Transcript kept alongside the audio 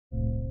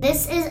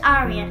This is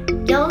Aria.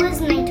 You're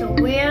listening to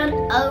Weird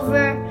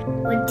Over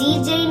with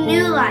DJ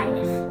New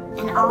Life,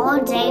 an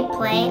all-day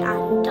play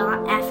on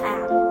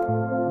 .fm.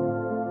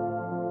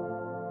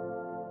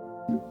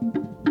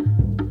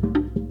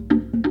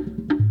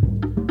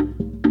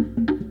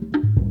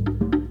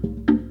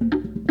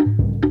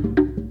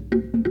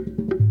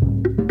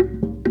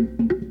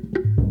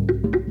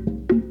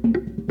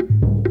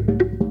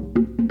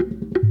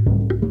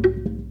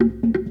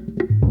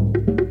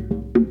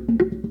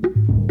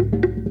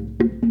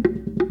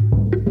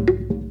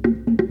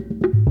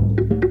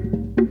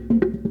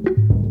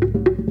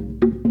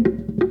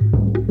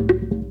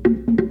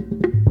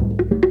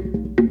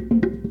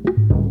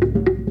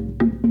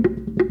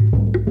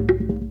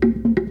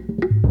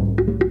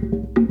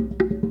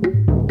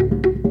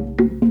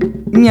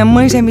 Minha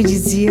mãe já me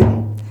dizia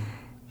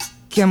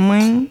que a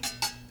mãe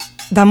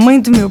da mãe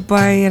do meu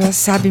pai era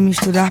sábia em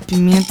misturar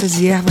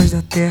pimentas e ervas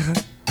da terra,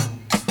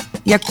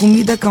 e a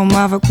comida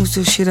acalmava com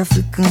seu cheiro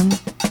africano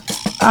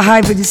a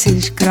raiva de ser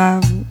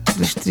escravo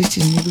dos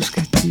tristes negros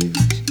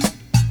cativos.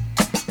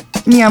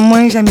 Minha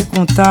mãe já me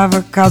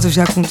contava casos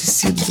já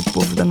acontecidos do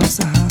povo da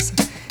nossa raça,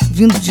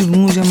 vindo de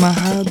longe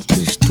amarrado,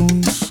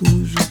 tristonho,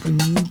 sujo,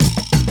 oprimido,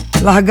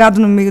 largado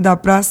no meio da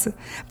praça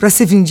para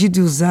ser vendido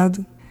e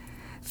usado,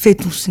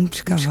 feito um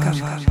simples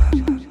cavalo.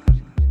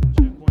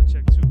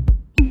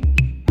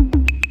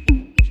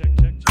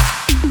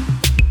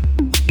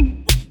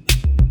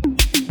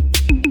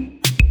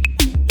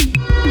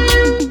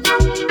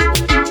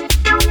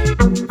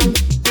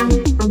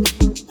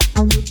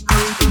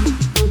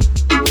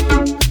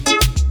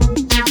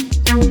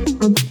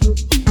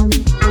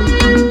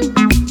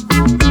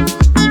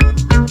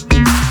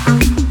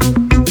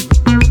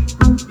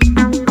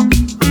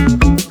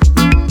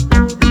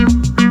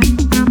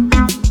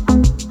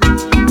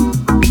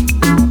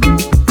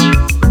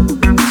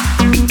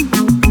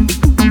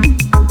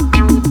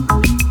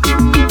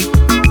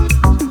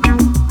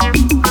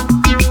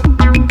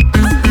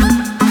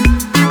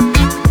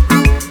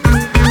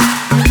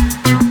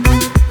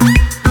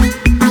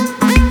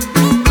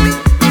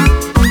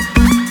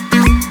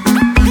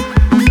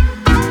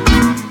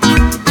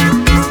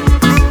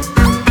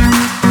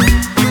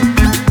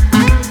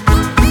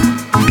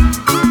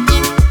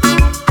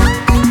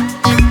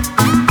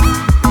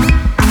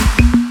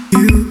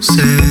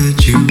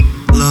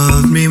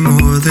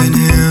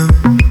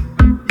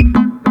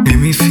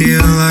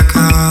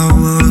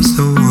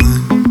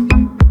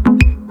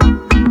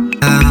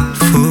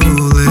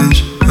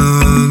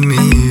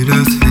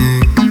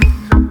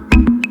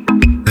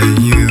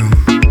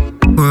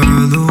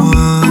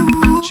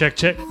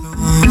 Check. The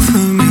one for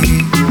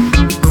me,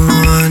 the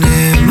one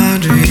in my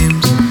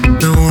dreams,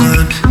 the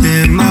one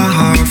in my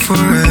heart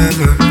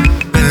forever.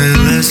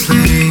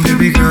 Endlessly,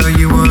 baby girl,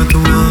 you are the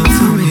one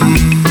for me.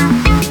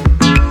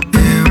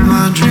 In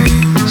my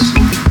dreams,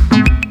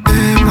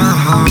 in my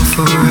heart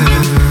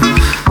forever.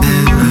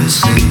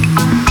 Endlessly.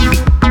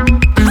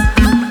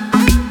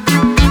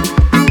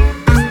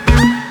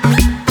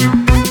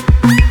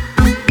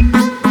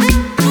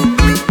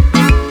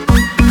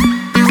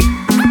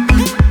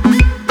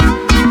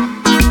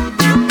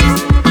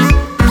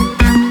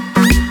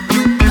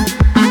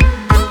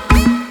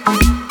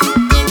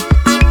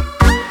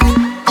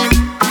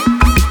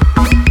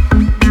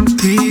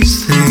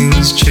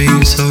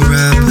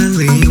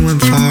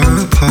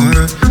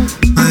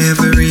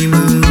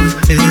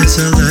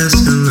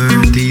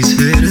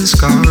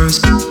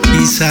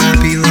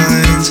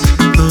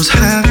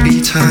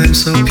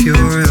 So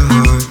pure at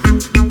heart,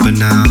 but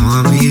now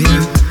I'm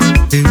here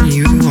and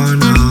you are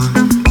not.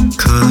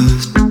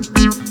 'Cause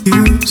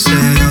you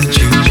said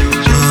you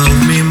love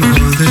me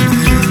more than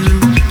him,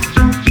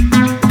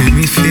 made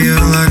me feel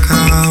like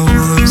I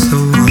was the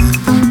one.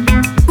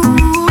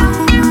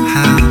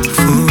 How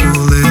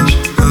foolish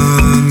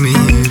of me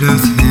to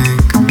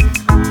think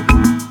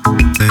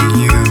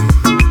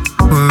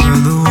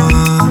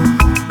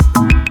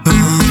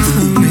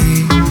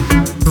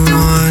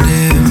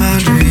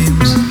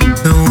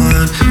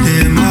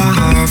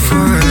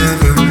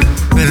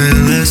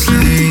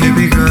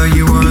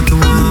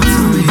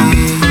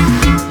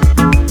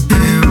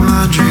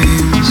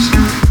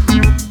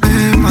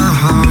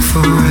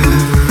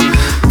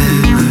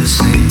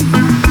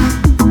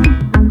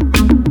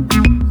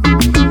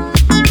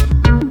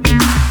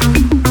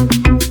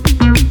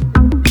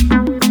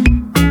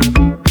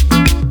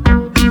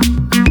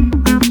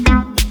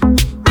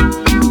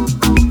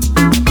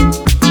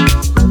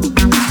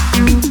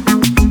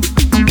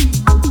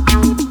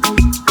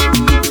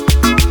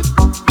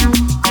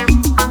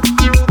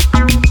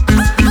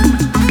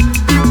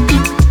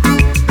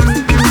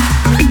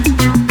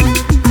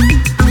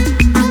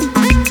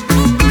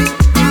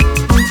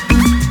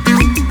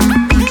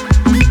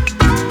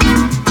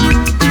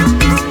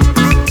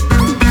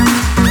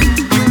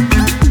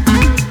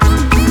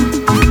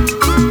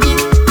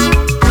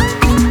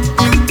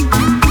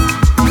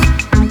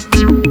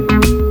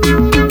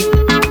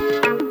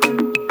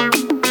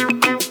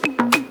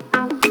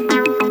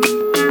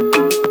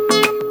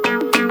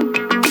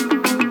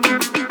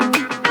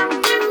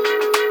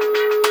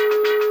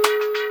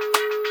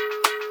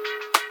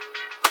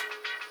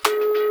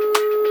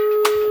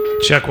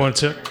Check 1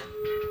 2.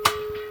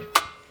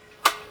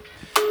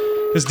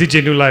 This is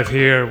DJ New Life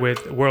here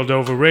with World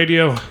Over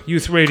Radio,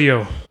 Youth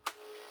Radio.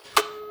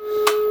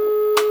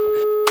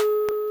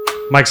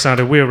 Mike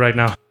sounded weird right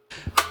now.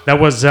 That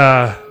was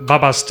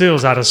Baba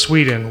Stills out of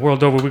Sweden.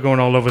 World Over, we're going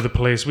all over the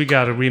place. We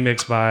got a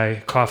remix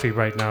by Coffee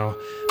right now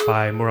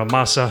by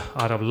Muramasa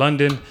out of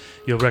London.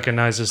 You'll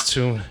recognize this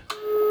tune.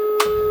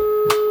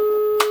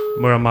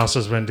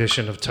 Muramasa's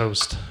rendition of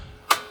Toast.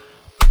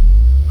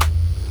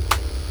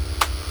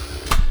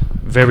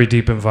 Very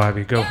deep and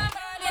vibey. Go.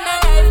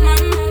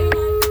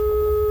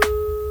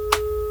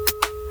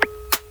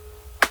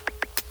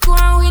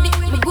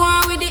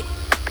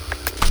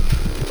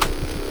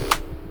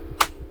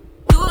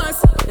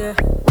 Yeah.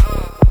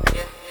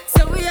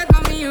 So we are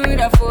coming in with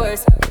a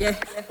force. Yeah.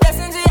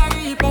 Lessons we are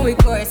reap and we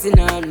coursing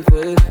on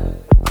full.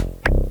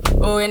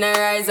 Oh, in a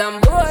rise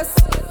and boast.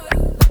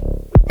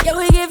 Yeah,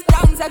 we give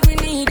thanks like we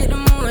need it the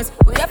most.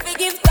 We have to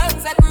give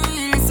thanks like we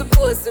really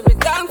supposed to be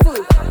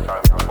thankful.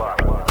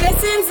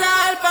 Blessings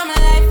all for my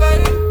life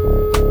and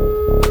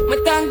we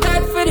thank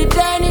God for the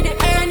journey, the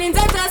earnings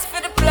are just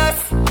for the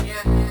plus.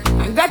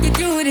 And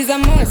gratitude is a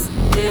must.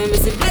 Yeah, me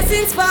see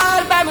blessings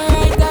fall by my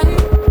right hand.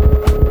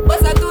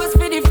 What's a toast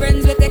for the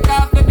friends we take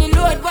off every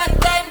load. One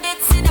time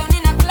they'd sit down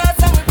in a class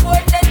and we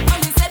poured that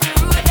money set the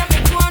road and we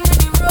go on with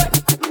the road.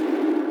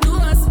 To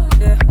us,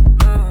 yeah,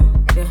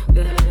 yeah.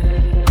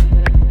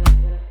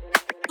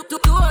 To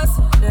us,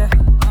 yeah,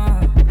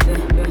 yeah.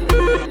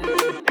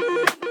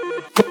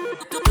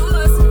 To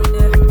us,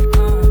 yeah,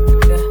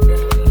 yeah.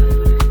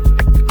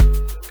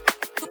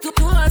 To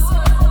us.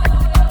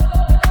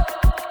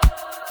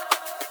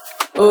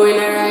 Oh, in a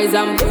rise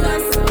and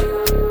bless.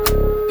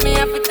 Me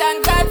have to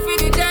thank God for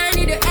the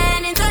journey, the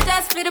earnings are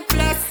just for the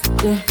plus.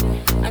 Yeah.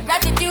 And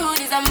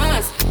gratitude is a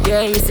must.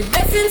 Yeah, you see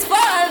blessings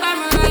fall by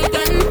my right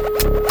hand.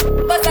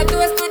 But I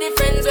toast to the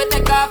friends we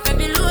take off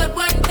every load.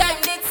 One time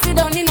they'd sit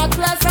down in a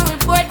class and we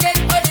poured that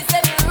body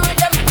set the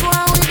road and we go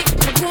on with it,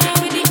 we go on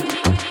with it.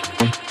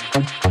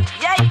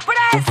 Yeah,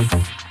 press.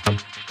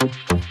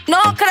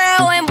 No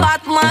creo en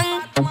Batman.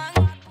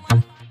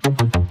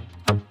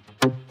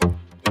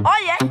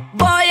 Oye,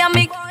 voy a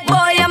mí,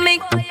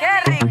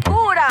 qué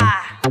ricura.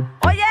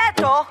 Oye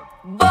esto,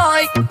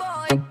 voy.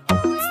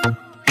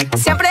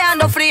 Siempre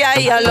ando fría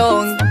y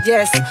alone,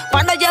 yes.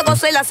 Cuando llego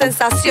soy la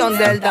sensación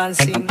del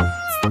dancing.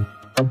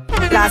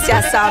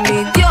 Gracias a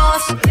mi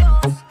Dios,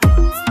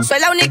 soy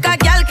la única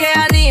gal que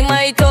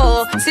anima y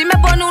todo. Si me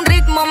pone un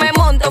ritmo me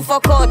monto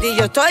foco y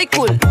yo estoy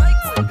cool.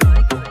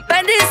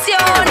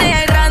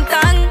 Bendiciones,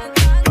 rantan.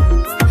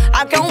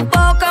 Aunque un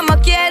poco me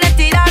quiere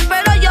tirar,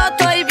 pero yo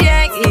estoy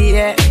bien,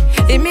 yeah.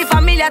 Y mi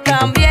familia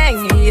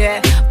también,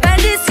 yeah.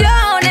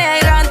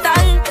 Bendiciones,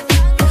 rantan.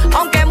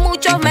 Aunque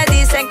muchos me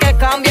dicen que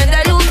cambien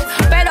de luz,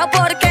 pero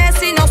porque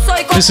si no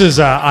soy This is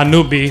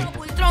Anubi.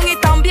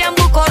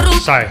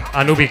 Sorry,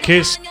 Anubi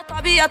Kiss.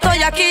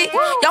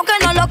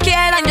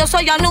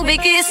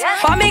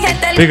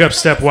 Big up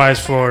Stepwise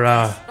for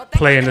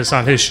playing this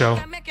on his show.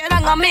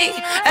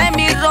 En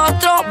mi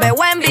rostro veo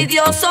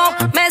envidioso,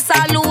 me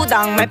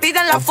saludan, me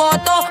piden la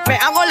foto, me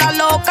hago la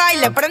loca y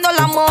le prendo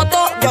la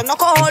moto. Yo no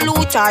cojo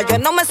lucha, yo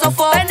no me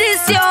sofoco.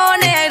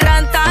 Bendiciones,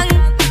 rantan.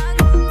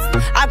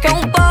 Aunque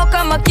un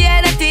poco me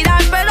quiere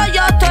tirar, pero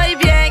yo estoy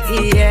bien,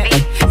 yeah.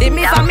 Y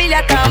mi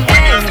familia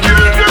también,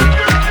 yeah.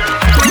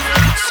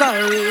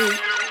 Sorry, is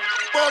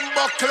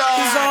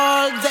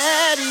all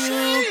that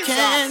you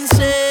can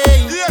say.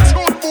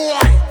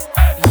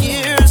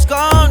 Years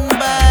gone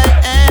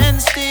by and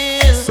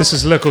still This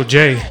is Loco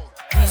J.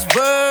 these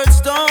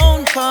words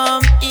don't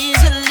come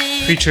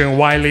easily. Featuring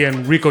Wiley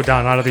and Rico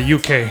Down out of the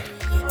UK.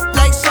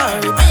 Like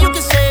sorry, but you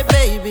can say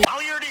baby.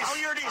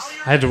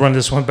 I had to run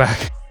this one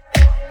back.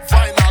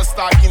 Final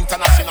Star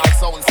International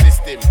Sound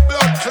System.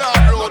 Blood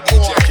Cloud Road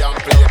DJ can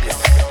play this.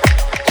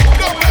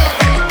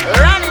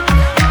 Run it.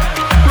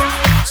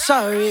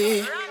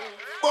 Sorry is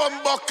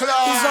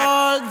Bumbleclaw.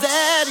 all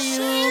that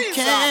you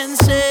can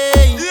say.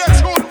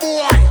 Yes, good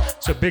boy.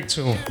 It's a big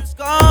tune. It's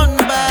gone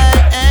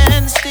by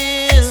and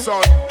still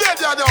Son, dead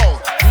ya down.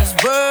 these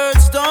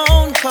words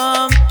don't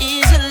come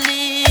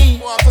easily.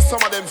 Want to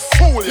some of them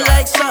fool ya.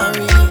 Like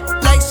sorry,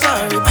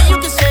 but you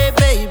can say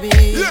baby.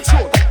 Yes,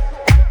 good.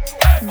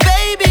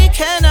 Baby,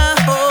 can I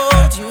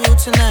hold you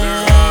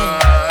tonight?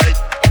 Right.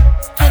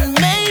 And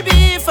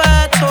maybe if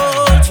I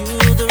told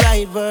you the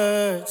right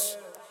words,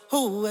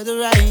 who at the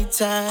right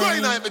time,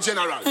 Going on,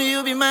 general.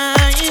 you'll be mine.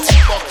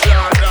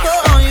 Bumbleclaw.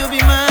 Oh, you'll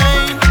be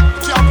mine.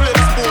 Can't play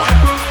this boy.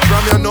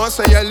 From your nose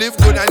say you live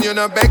good and you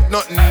no beg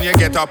nothing. You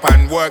get up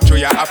and work through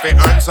your happy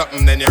earn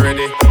something, then you're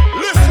ready.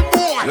 Listen,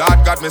 boy. Lord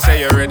God, me say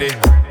you're ready.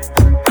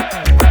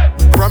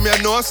 From your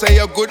nose say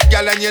you're good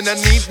gal and you no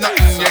need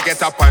nothing. You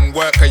get up and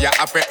work cause you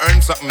happy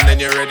earn something, then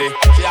you're ready.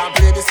 Can't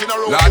play this in a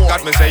row, Lord boy.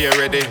 God, me say you're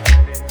ready.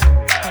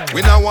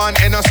 We no want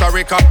any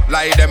sorry cop,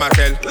 lie them a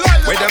tell.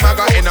 We them a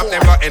go end up,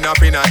 them go end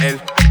up in a hell.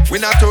 We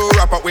not to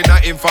wrap up, we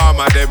not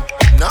informer them.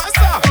 Nah,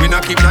 sir. We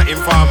not keep not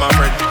informer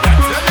friend.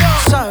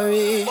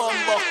 Sorry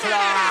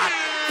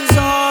Bumbleclaw. is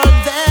all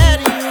that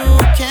you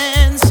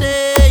can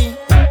say.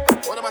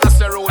 What am I gonna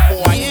say, road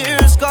boy?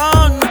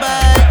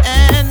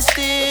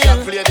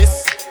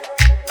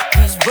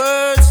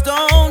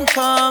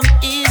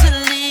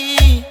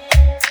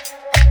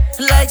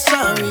 like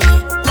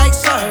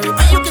sorry,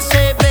 but you can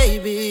say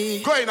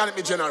baby. Going on it,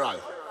 me general.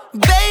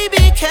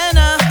 Baby, can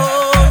I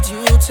hold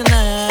you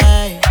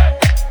tonight?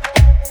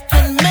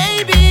 And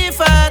maybe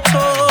if I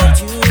told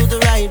you the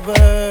right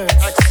words,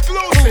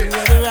 exclusive,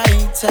 at the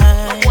right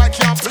time, no boy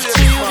can't play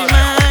so you'll be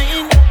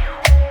mine.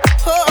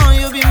 Oh,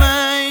 you'll be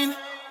mine.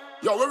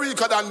 Yo, we're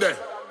weaker than there.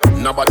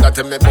 Nobody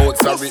tell me about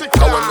sorry.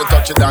 Cause when me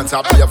touch you dance,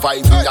 I'll be a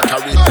vibe in your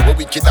carry. We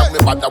wicked and me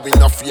bad, we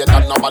not fear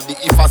that nobody.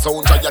 If I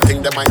sound try, you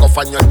think they might go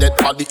find your dead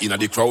body in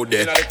the crowd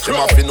there. Them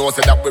have to know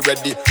say that we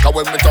ready. Cause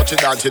when me touch you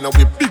dance, you know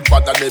we big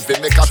bad and if we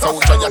make a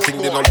sound try, you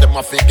think they know them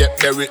have to get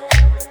buried.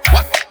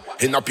 What?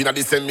 End up in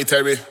the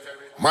cemetery.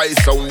 My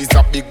sound is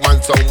a big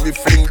man sound. We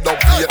fling up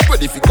here,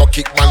 ready if you go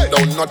kick man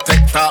down. Not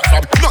take talk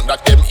from none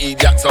of them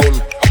idiot sound.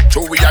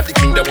 True we are the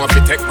king, they want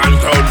to take man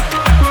down.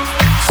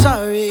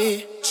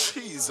 Sorry,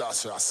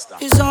 Jesus Rasta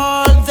is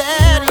all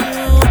that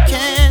you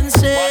can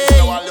say.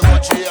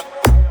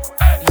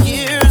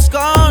 Years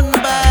gone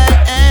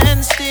by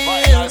and still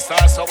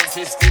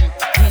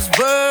these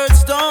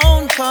words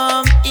don't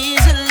come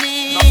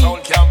easily. No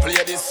sound can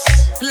play this.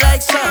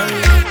 Like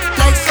sorry,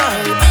 but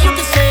you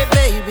can say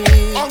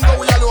baby. Hunger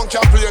we alone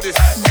can play this.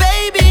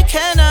 Baby,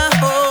 can I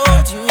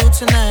hold you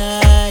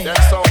tonight? Them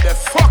sound the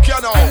fuck you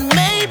know. And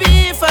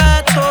maybe if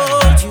I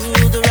told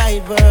you the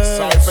right words,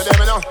 sorry for them,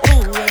 you know.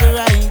 Ooh, at the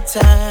right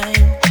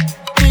time,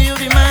 will you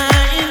be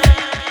mine?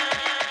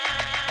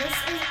 This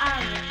is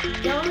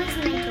Olive. You're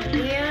listening to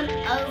Weird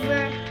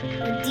Over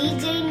with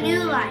DJ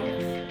New Life,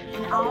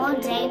 an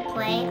all-day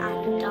play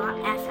on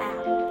 .fm.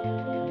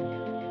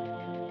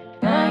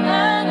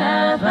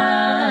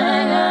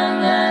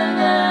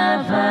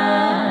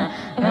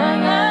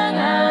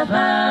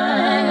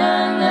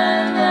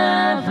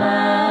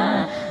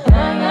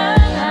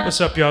 What's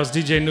up, y'all? It's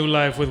DJ New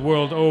Life with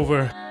World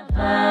Over.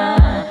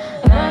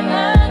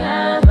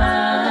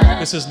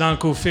 This is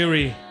Nanku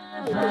Fury.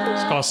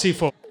 It's called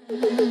Sifo.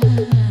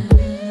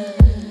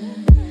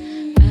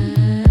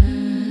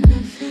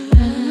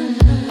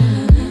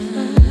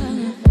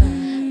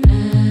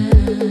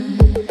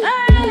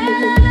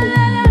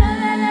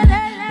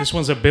 This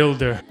one's a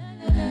builder.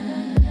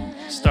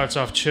 Starts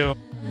off chill,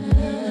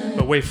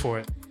 but wait for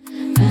it.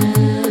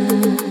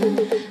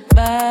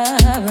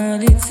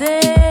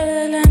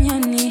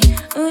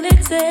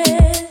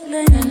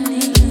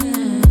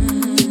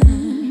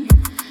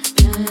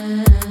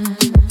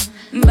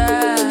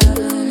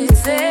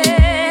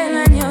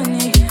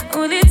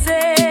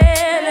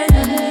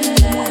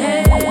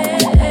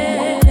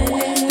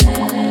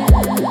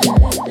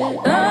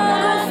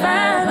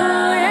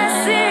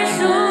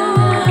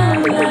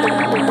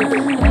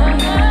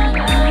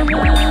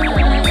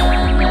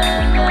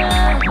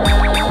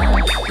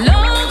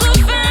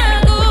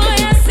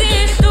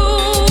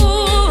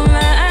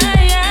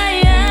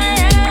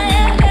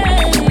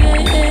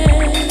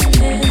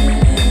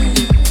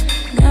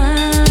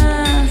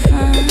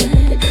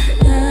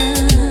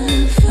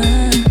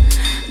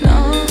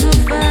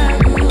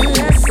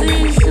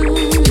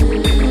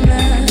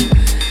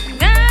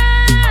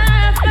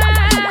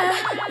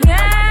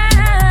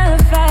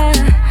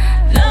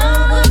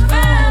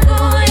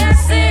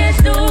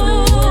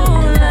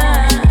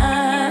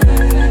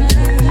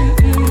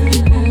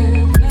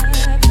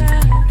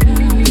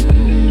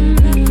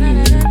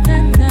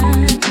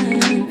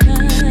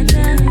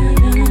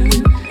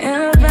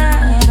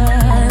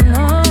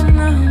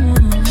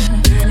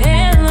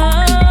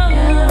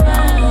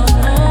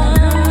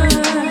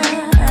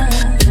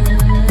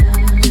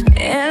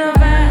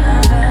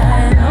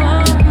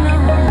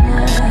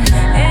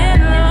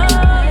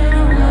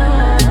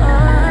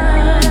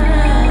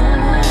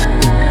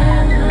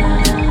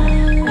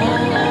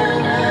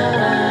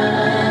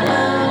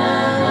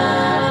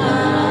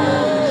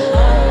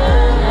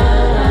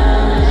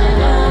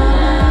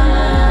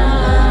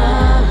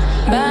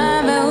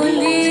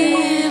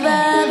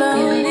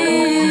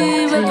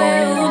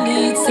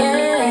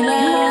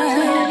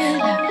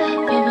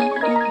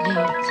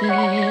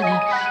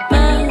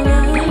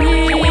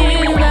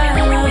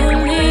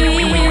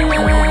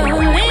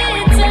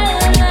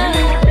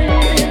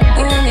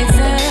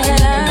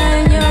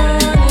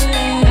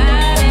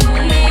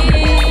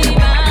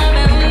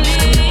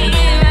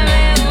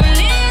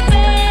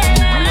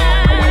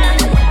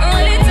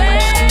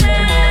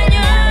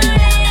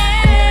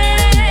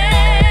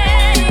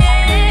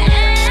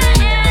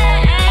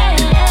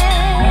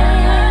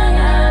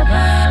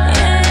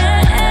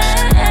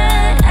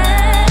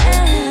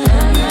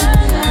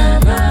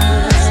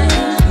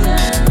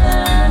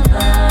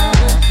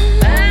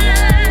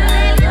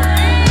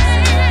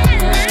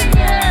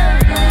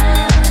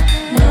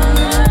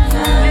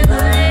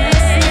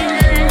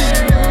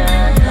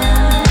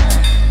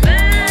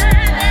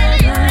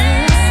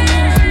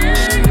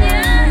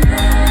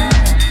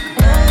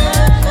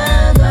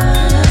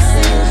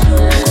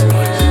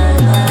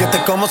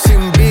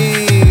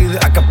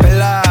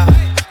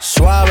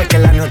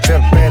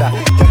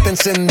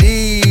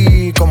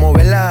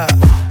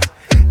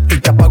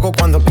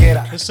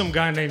 There's some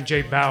guy named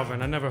J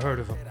Balvin. I never heard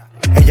of him.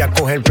 Ella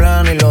coge el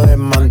plano y lo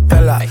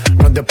desmantela.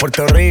 No es de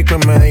Puerto Rico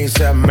y me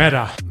dice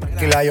Mera.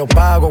 Tranquila, yo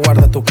pago,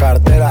 guarda tu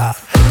cartera.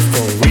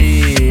 For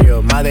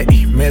real,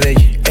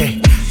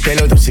 Medellín, que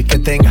lo dulce que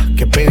tenga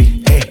que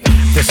pedir,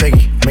 te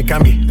seguí, me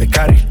cambié de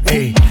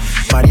carril,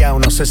 María,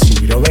 no sé si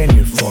lo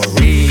venir. For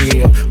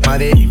real,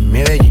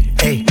 Medellín,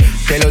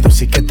 que lo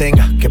dulce que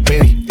tenga que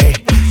pedir,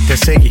 te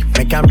seguí,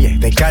 me cambié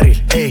de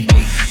carril,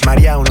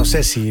 María, no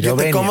sé si lo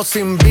venir. Yo te como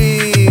sin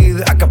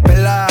vid, a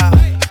capela,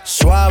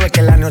 suave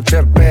que la noche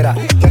espera.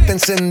 Ya te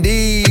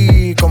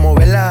encendí como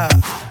vela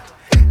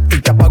y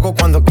te apago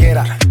cuando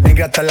quiera.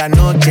 Negra hasta la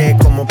noche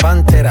como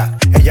pantera.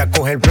 Ella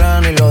coge el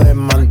plano y lo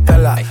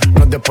desmantela.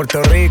 No es de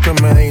Puerto Rico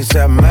y me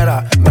dice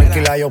mera.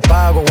 Tranquila, yo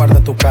pago, guarda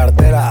tu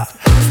cartera.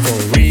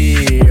 For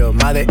real,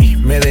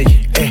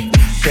 Medellín,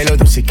 que lo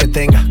dulce que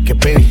tenga que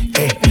pedir,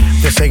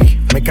 te seguí,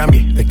 me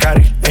cambié de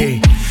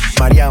carril,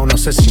 María, no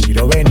sé si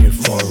lo venir.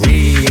 For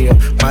real,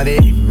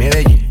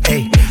 Medellín,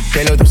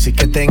 que lo dulce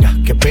que tenga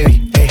que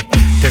pedir,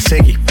 te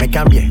seguí, me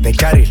cambié de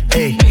carril,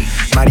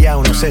 María,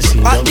 no sé si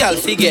lo venir. Girl,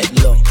 fi get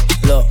low.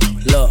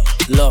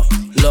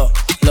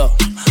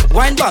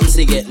 Wine bomb,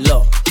 fi get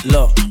low.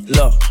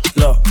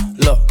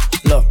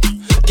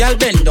 Girl,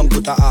 bend down,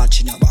 put a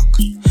arch in your back.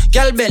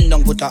 Girl, bend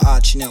down, put a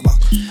arch in your back.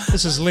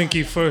 This is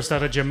Linky First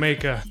out of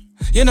Jamaica.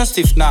 You no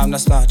stiff now, no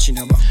starch in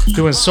your back.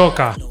 Doing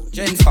soca.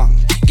 Jen fam,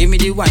 give me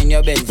the wine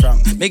you bend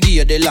from. Me give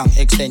you the long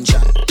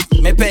extension.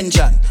 Me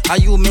pension,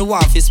 and you me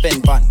want fi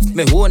spend pan.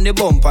 Me own the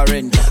bumper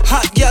rent.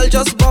 Hot girl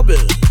just bubble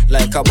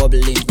like a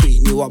bubbling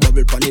queen. You a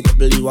bubble pon the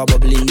bubble, you a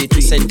bubble in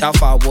between. Center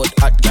forward,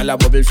 hot girl a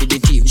bubble for the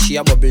team. She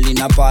a bubble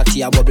in a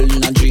party, a bubble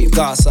in a dream.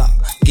 Gaza,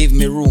 give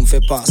me room for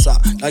passer.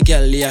 The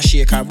girl here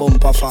shake her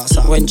bumper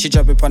faster. When she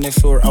drop it on the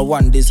floor, a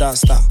one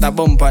disaster. The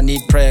bumper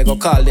need prayer, go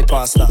call the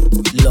pastor.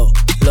 Low.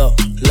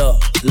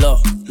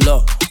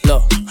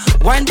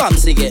 Wine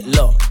bombs get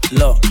low.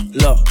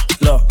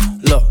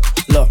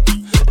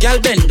 Girl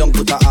bend down,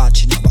 put a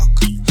arch in your back.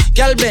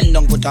 Girl bend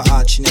down, put a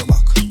arch in your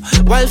back.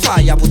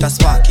 Wildfire, put a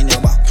spark in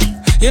your back.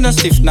 You no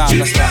stiff now,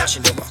 no starch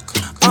in your back.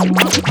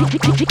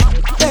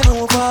 Bend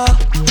over,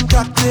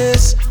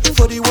 practice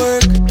for the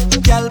work.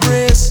 Girl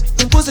brace,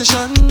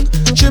 position,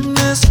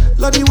 gymnast.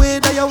 Love the way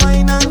that you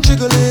whine and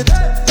jiggle it.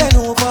 Bend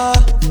over,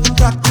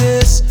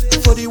 practice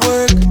for the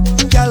work.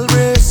 Girl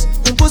brace,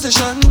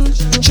 position,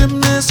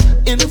 gymnast.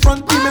 In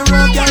front the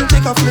mirror, girl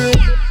take a flip.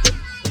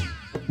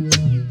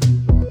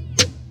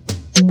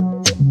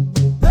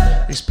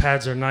 These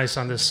pads are nice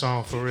on this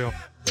song, for real.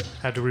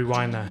 Had to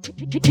rewind that.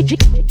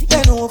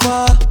 Bend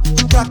over,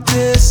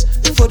 practice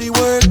for the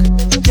work.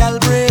 Girl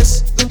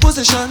brace,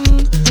 position,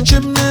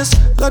 gymnast.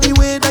 Love the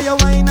way that you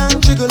whine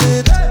and jiggle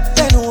it.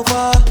 Bend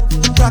over,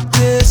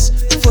 practice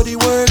for the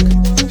work.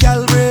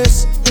 Girl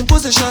brace,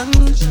 position,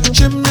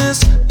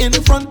 gymnast. In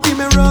front the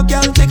mirror,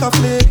 girl take a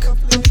flick.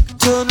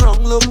 Turn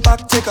round, look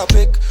back, take a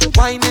pic.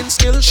 Whining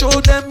skill, show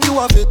them you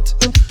have it.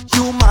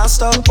 You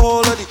master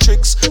all of the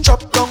tricks.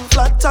 Drop down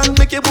flat and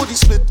make your body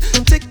split.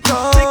 Tick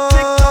tock, tick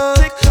tock,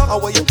 tick tock. How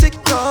are you tick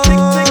tock?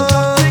 Tick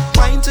tock, tick.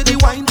 Wine to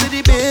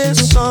the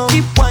bass now.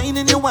 Keep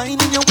whining your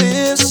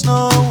waist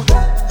now.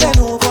 Bend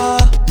over,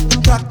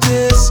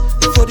 practice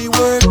for the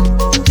work.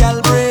 Gal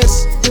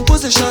brace,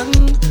 position,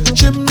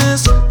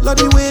 gymnast. Love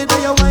the way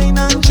that you whine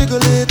and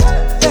jiggle it.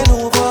 Bend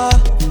over,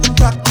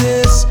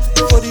 practice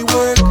for the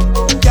work.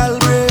 Gal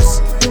brace,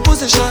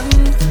 position,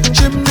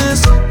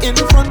 gymnast. In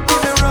front of the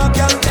mirror,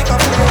 gal take a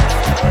flip.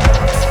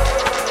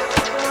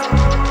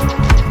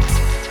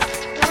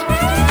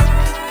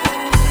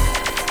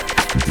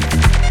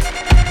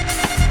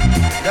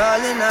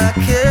 Darling, I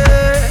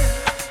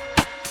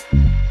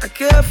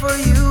care for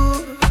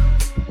you.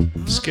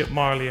 Skip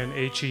Marley and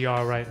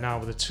HER right now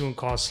with a tune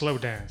called Slow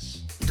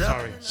Dance.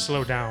 Sorry,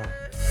 Slow Down.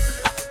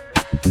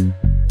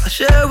 I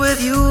share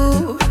with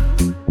you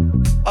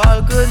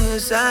all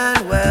goodness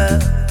and well.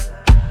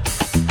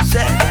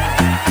 Say,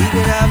 we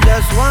can have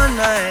just one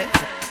night,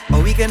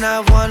 or we can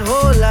have one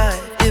whole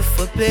life if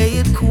we play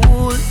it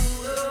cool.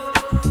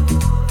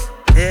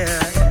 Yeah,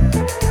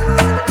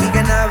 we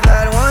can have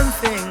that one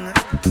thing,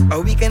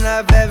 or we can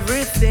have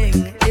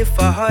everything if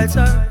our hearts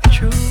are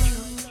true.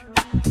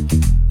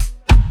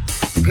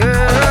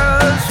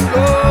 Girl,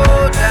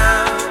 slow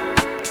down.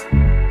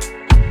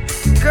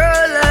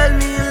 Girl, let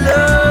me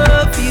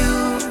love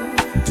you.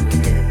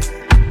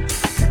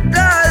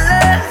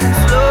 Darling,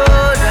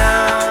 slow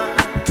down.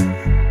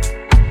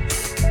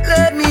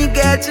 Let me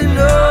get to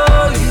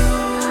know you.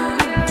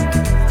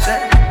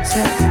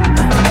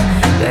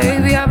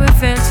 Baby, I've been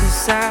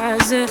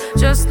fantasizing,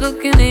 just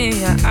looking in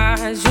your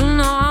eyes. You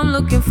know I'm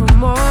looking for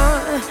more,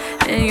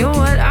 and you're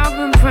what I've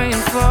been praying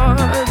for.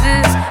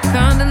 This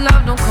kind of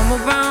love don't come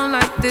around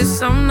like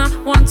this. I'm not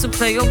one to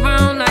play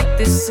around like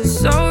this. It's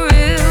so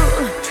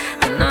real,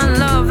 and I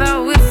love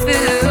how it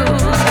feels. I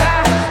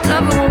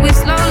love it when we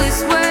slowly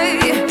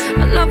sway.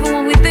 I love it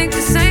when we think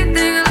the same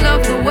thing. I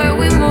love the way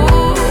we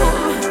move,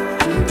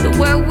 the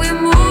way we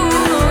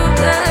move.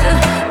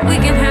 Yeah. We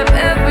can have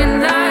every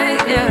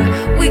night,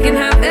 yeah. We can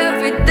have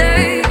every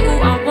day. Ooh,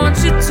 I want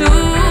you to.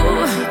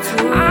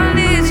 I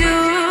need you.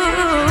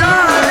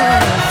 Darling,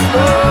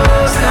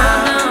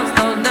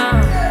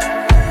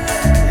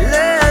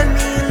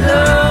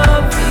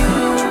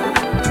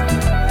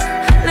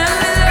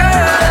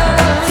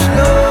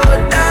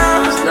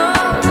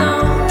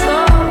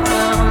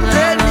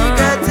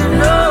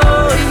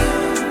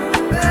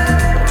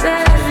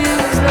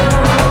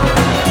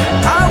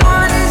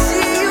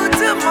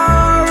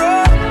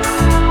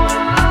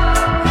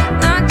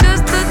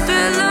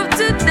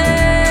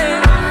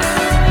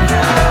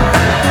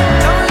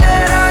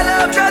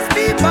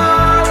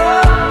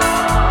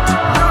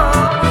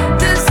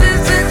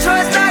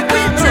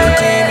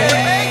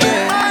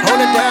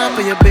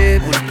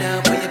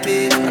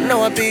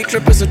 be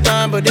tripping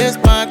sometimes, but it's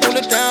fine. Cool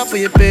it down for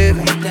you,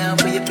 baby.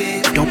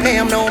 Don't pay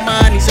him no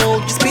mind, he's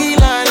old. Just be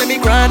lying, let me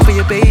grind for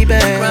you, baby.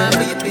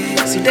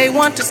 See, they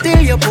want to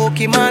steal your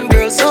Pokemon,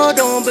 girl, so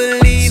don't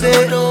believe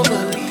it.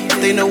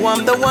 They know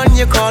I'm the one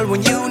you call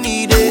when you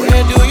need it.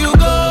 Where do you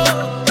go?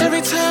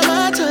 Every time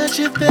I touch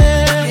you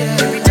there.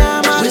 Every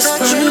time I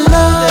touch you,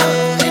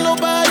 love. Ain't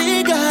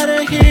nobody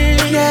gotta hear.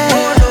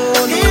 Oh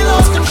no, he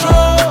lost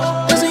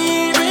control. Doesn't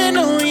even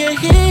know you're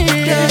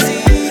here.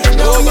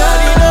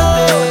 Nobody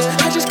knows.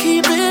 I just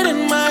keep it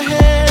in my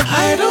head.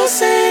 I don't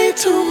say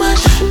too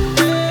much.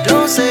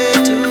 Don't say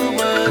too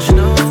much,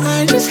 no.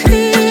 I just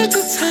here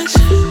to touch.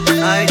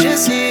 I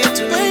just here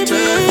to touch you.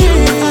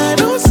 I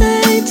don't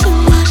say too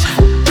much.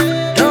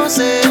 Don't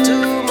say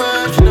too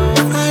much, no.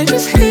 I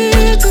just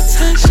here to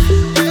touch.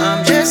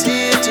 I'm just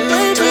here to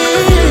touch you.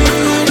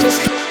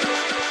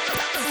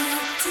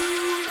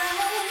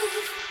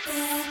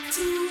 Back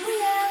to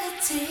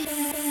reality.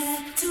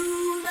 Back to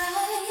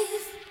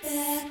life.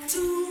 Back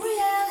to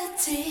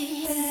reality.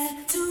 Back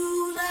to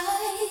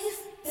life.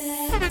 Back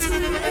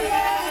to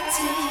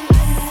reality.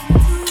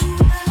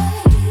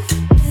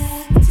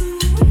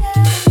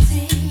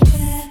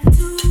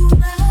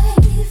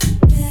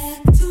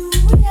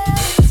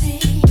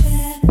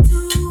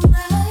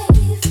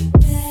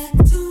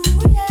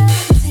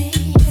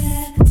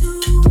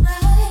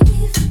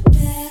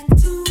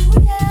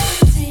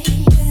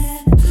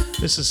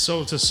 This is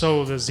Soul to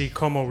Soul, the Z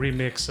Como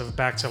remix of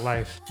Back to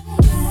Life.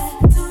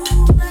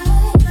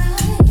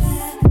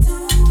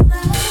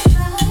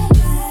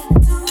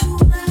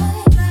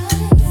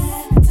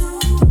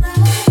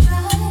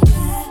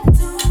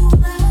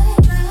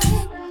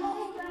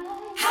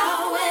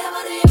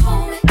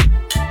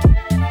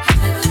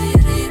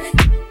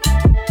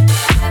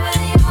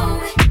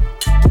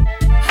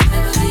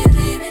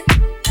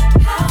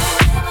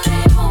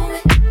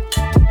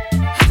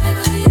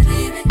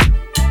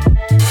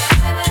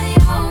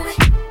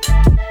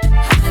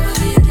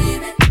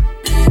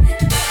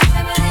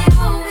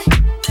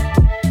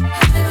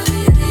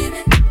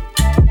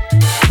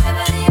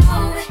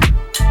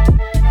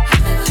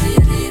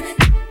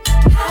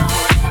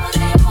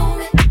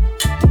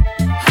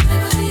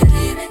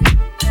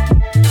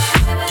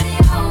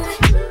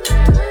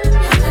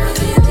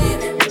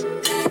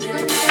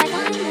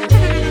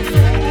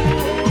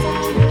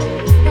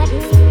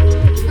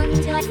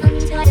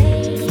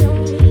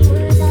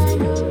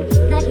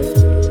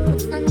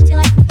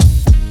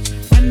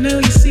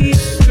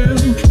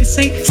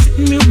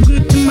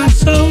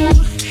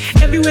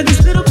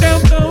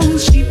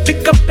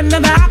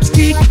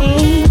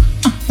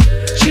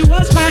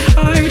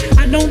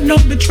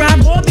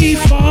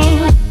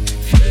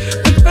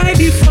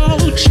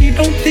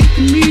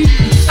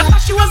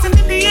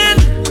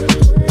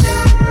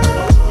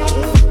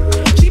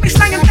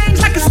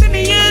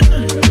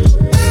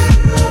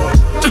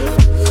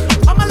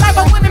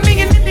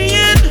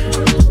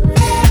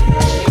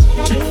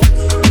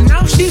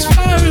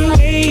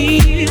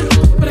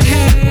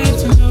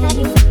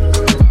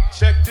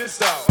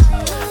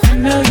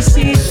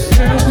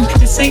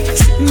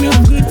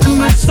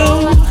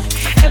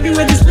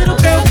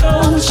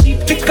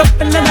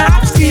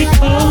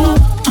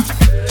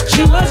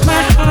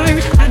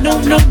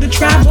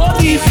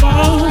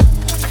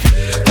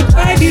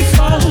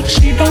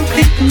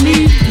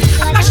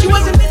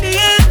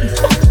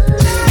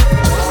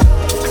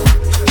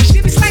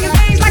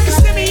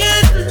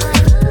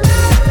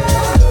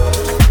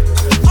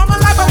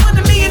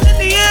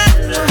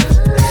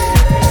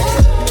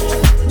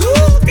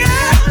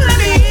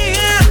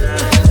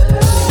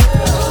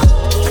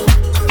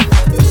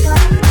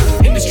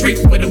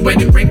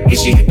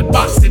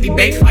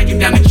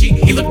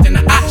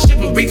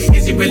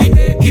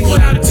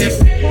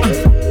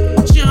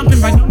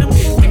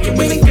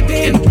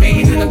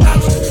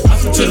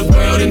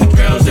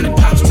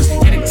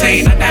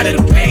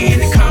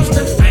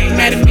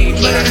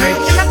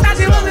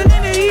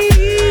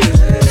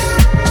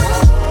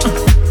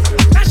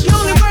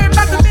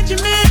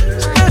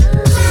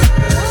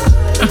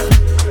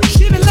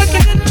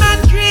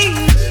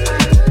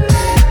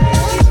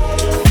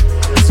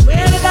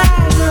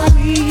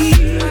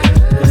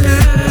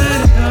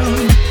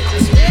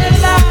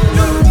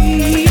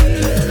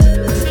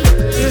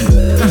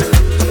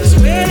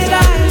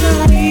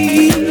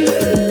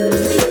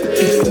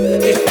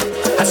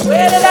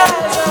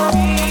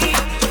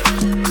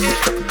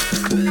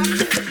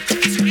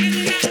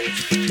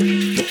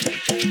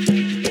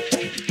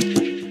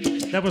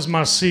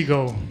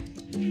 Seagull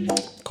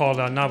called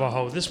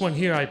Navajo. This one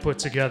here I put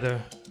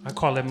together, I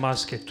call it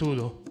Más que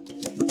Todo.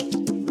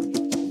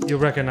 You'll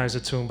recognize the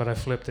tune, but I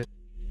flipped it.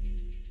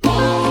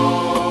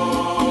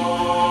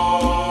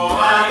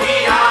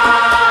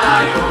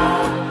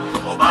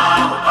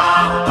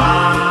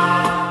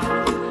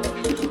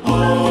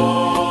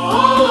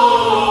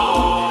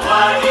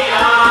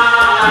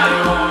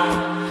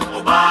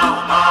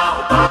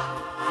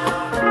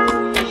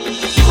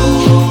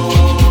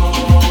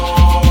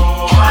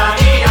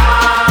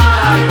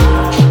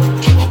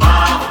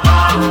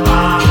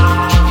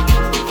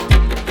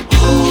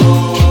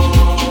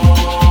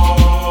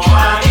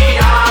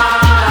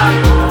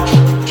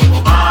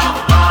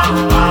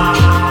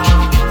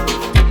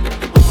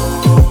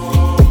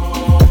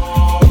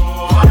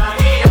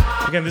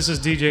 this is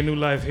DJ New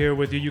Life here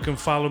with you. You can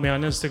follow me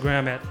on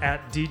Instagram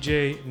at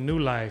DJ New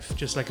Life,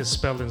 just like it's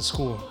spelled in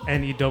school,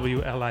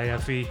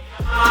 Newlife.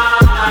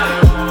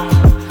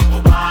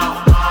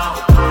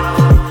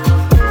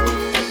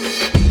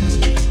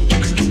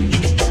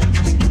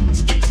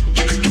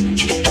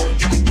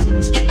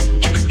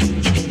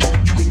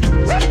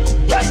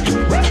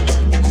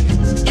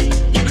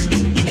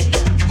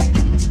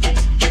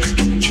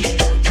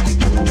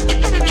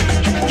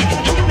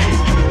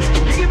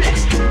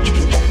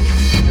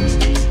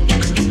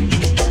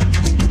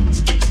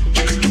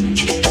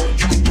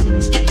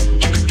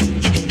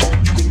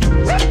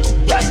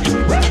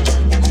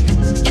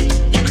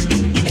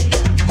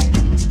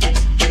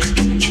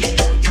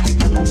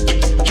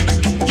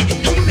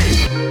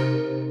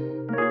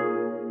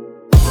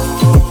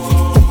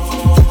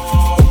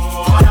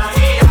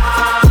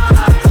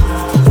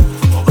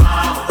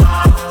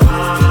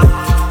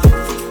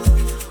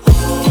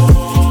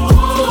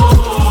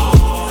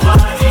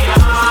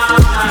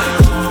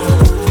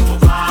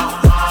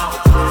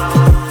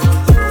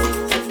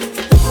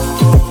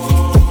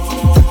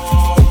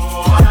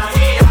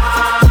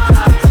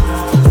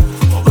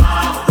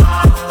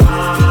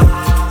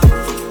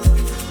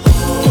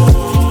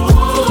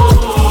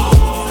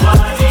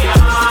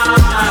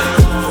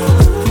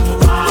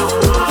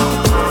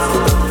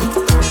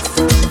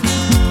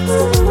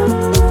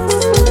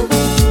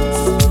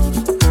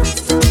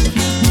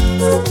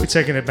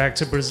 Taking it back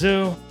to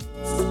Brazil,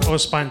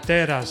 Os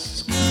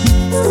Panteras.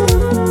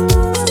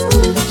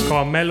 It's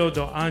called Melo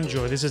do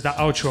Anjo. This is the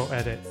outro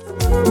edit.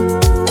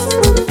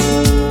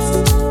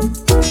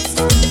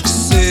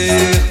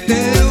 Ser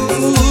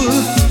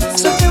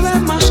teu é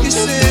mais que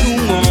ser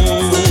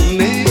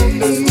homem.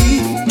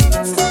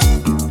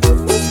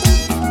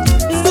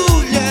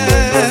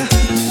 Mulher,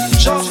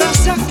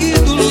 joga-se aqui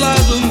do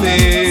lado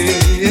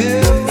meu.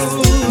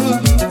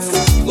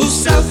 O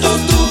céu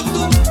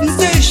todo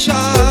deixa.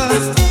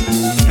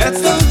 É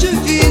tão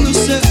divino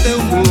ser teu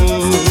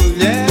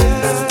mulher,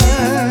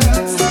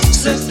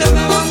 ser teu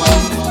meu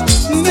amor,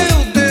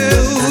 meu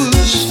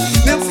Deus,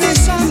 meu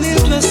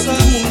pensamento essa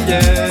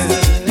mulher.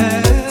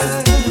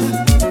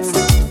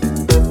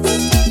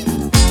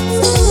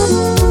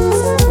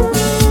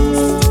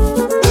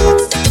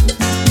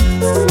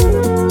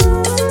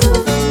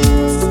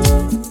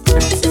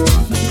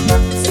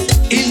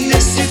 E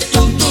nesse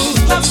tudo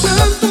há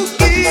tanto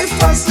que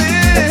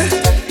fazer,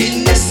 e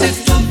nesse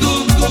tudo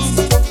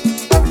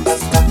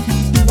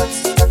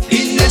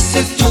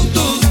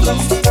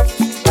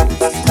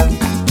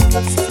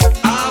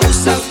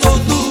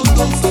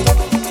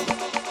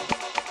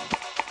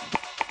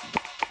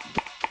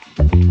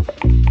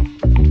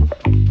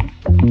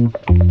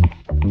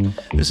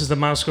This is the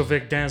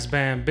Moscovic Dance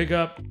Band. Big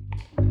up.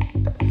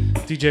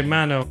 DJ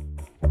Mano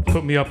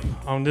put me up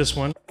on this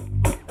one.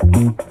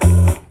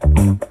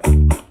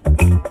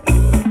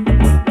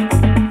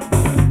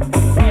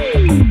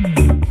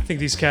 I think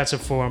these cats are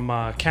from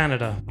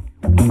Canada.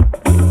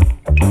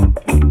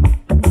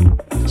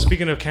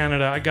 Speaking of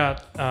Canada, I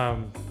got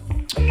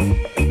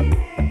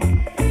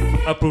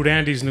Uproot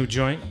Andy's new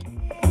joint.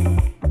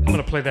 I'm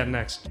gonna play that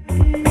next.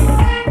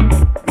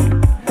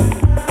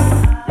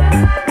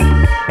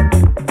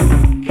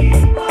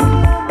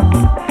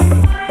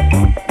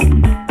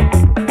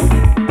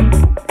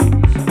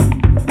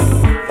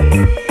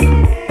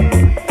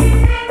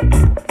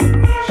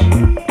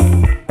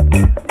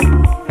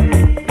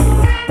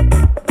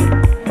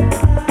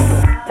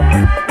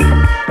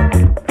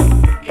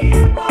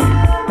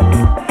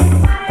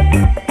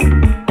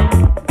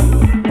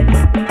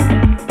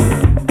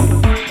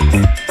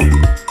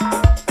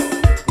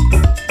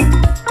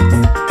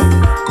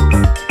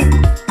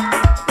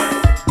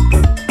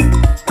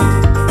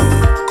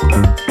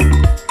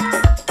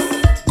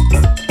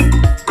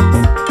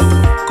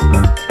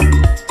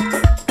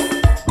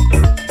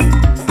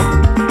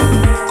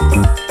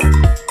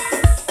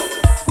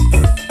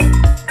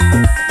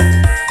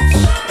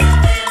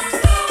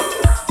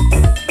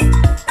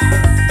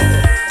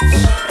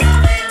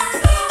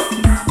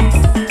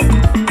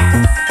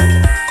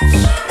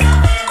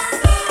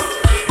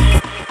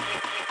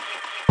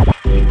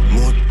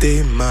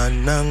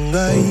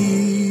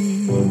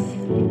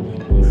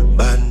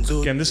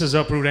 Again, this is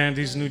Uproot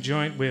Andy's new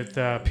joint with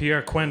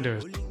Pierre Quender.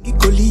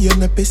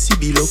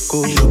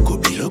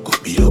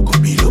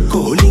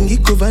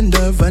 Olingiko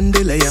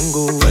vandela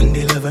yango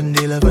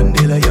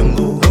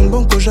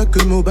bonbonko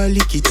Jacques Mobali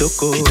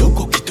kitoko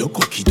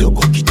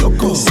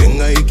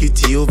senga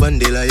ikitio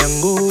vandela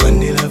yango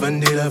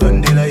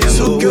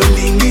soki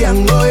olingi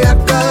yango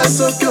yaka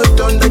soki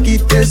otonda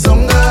kite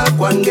songa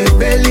kwange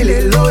beli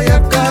lelo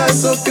yaka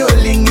soki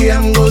olingi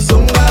yango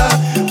songa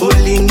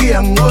olingi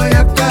yango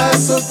yaka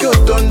soki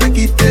otonda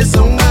kite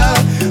songa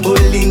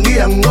olingi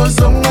yango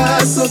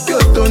songa soki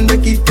otonda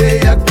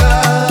kite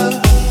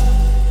yaka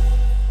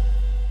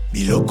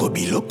biloko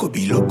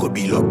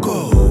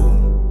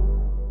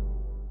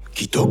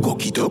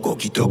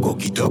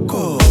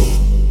kitoko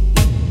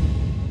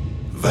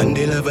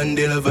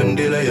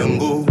vandela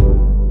yango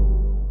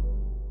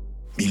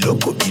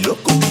biloko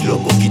kitoko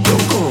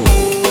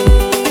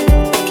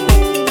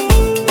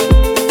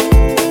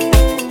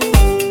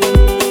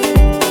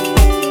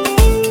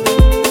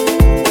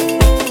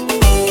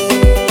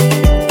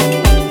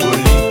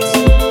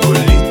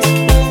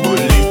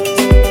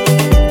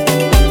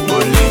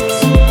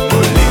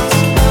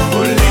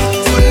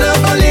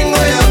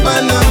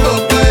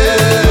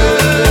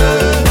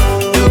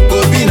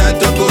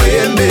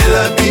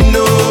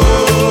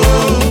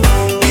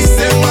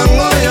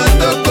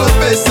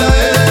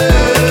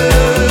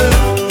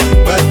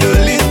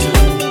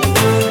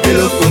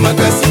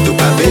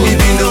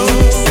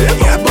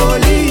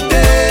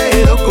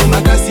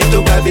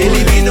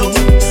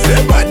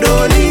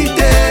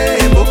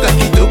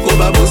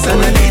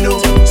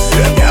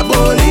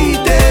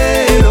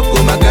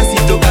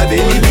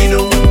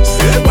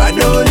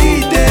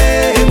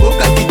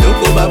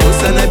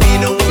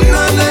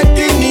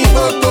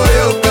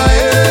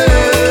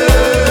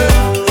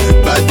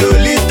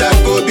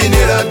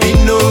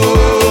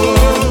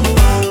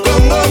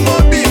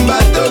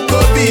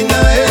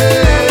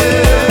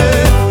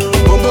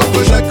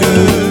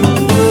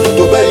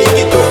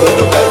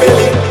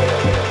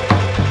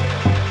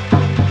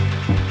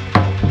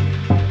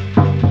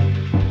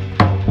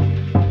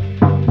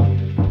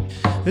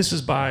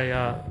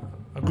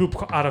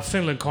out of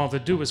Finland called The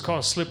Do. It's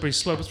called Slippery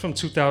Slope. It's from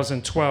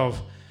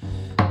 2012.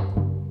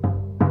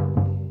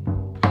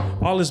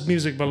 All this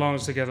music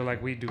belongs together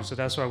like we do, so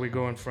that's why we're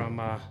going from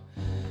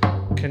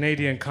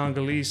Canadian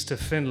Congolese to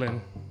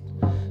Finland.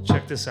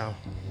 Check this out.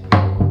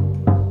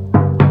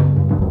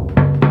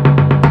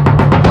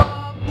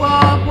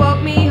 Walk,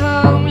 walk me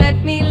home,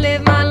 let me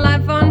live my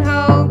life on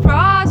hold.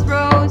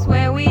 Crossroads,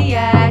 where we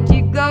at?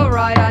 You go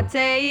right, I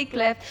take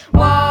left.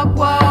 Walk,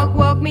 walk,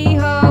 walk me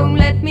home,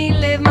 let me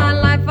live my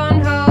life on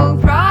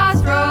hold.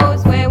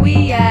 Crossroads, where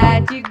we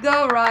at? You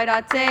go right,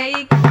 I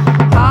take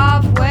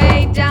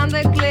halfway down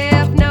the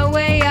cliff, no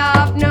way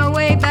up, no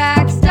way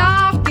back.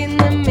 Stuck in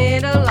the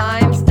middle,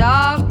 I'm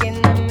stuck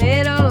in the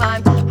middle.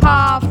 I'm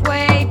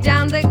halfway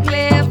down the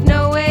cliff,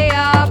 no way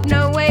up,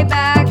 no way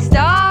back.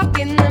 Stuck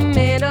in the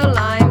middle,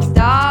 I'm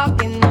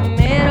stuck in the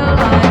middle.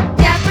 I'm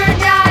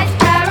jeopardized,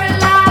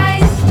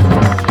 paralyzed.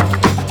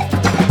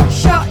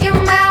 Shut your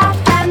mouth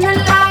and the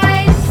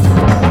lies.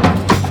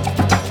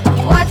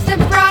 What's the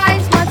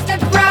prize? What's the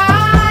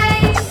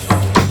prize?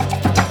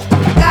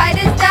 Guide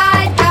has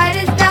died, guide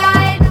has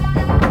died.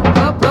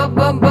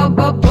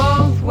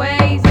 Both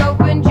ways,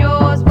 open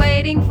jaws,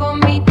 waiting for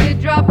me to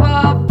drop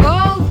off.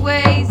 Both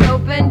ways,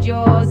 open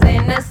jaws.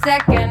 In a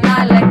second,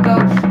 I let go.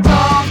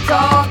 Talk,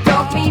 talk,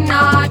 talk me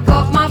not.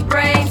 Got my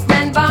brain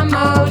standby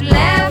mode.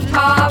 Left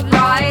half,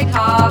 right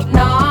half.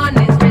 None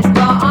is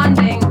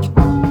responding.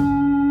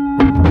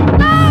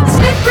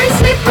 Slippery,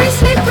 slippery,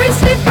 slippery,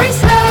 slippery,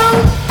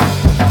 slow.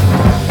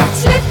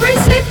 Slippery,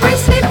 slippery,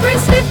 slippery,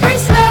 slippery,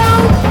 slow.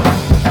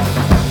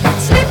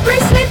 Slippery,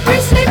 slippery,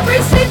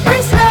 slippery,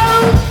 slippery, slow.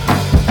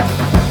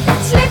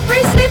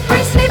 Slippery,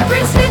 slippery,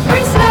 slippery,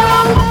 slippery, slow.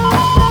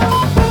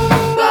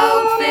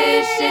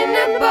 Goldfish in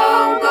a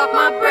bowl, got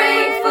my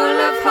brain full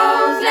of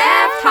holes.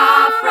 Left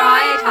half,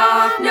 right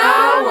half,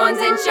 no one's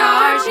in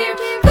charge here.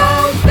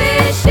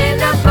 Goldfish in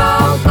a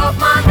bowl, got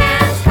my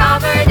hands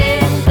covered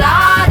in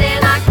blood,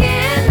 and I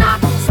cannot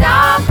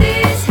stop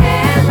this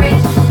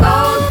hemorrhage.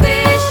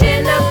 Goldfish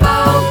in a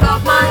bowl,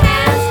 got my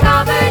hands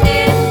covered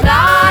in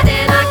blood,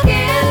 and I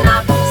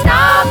cannot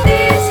stop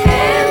this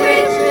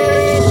hemorrhage.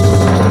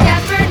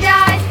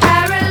 Jeopardize,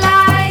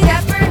 paralyze,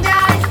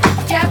 jeopardize,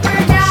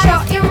 jeopardize.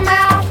 Shut your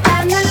mouth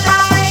and the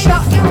lies.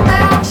 Shut your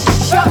mouth,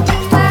 shut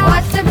your mouth.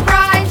 What's the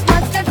prize?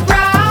 What's the prize?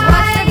 What's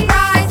the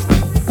prize?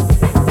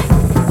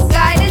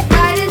 Guided,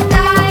 guided,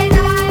 died.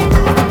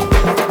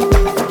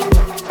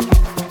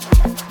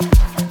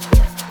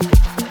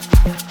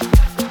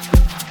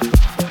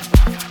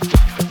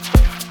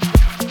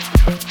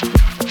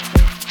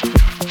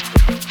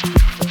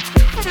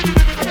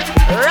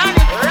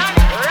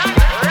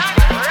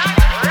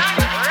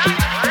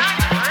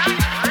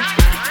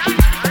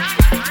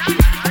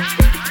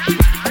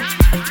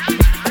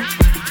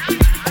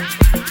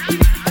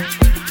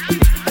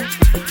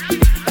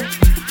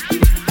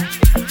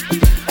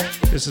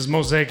 This is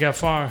Mosaic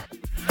FR.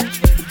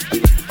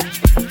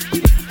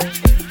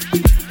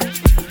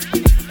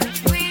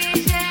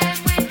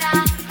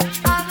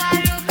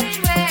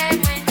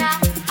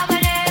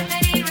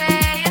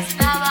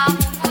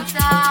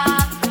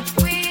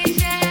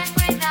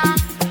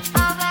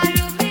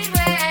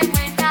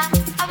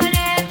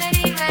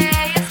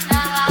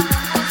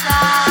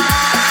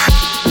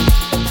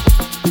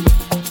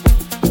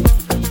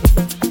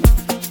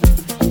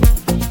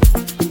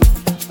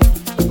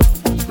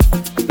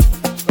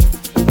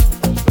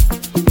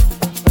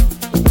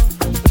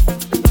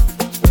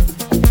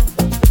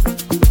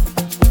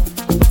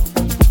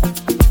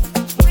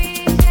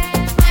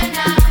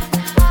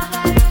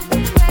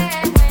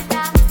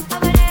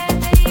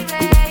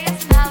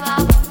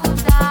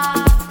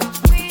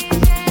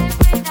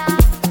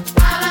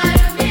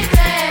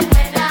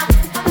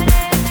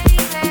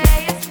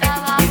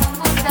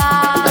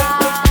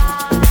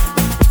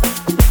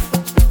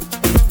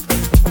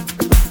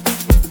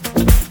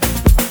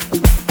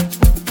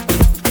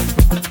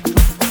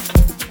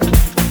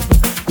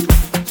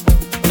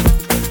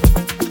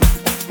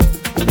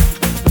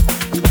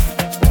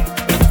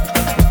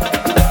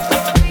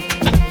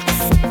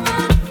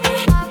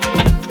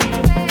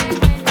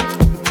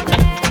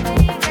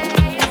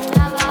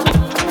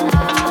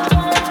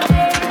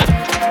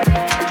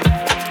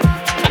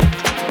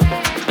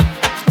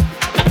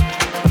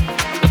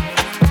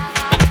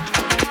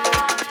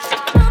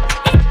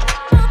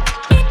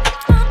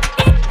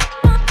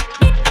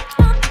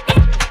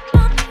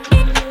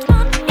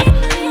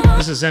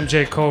 This is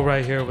MJ Cole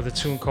right here with a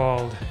tune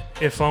called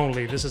 "If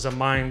Only." This is the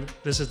Mind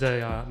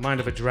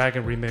of a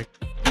Dragon remix.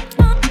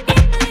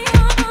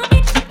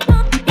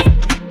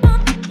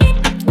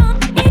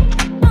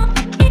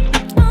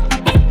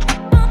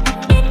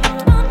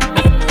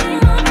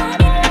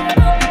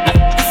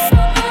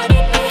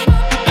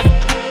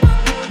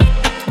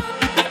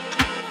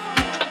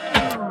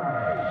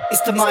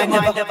 It's the mind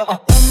of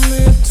a I'm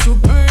here to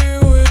be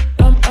with.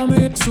 I'm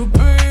here to be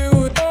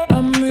with.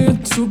 I'm here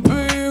to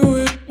be with.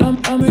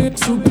 I'm here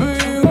to be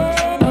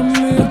with. I'm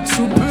here to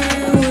be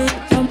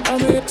with. I'm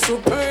here to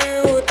be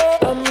with.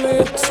 I'm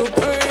here to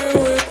be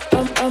with.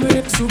 I'm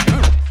here to be.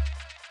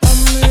 I'm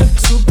here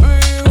to be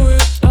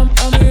with.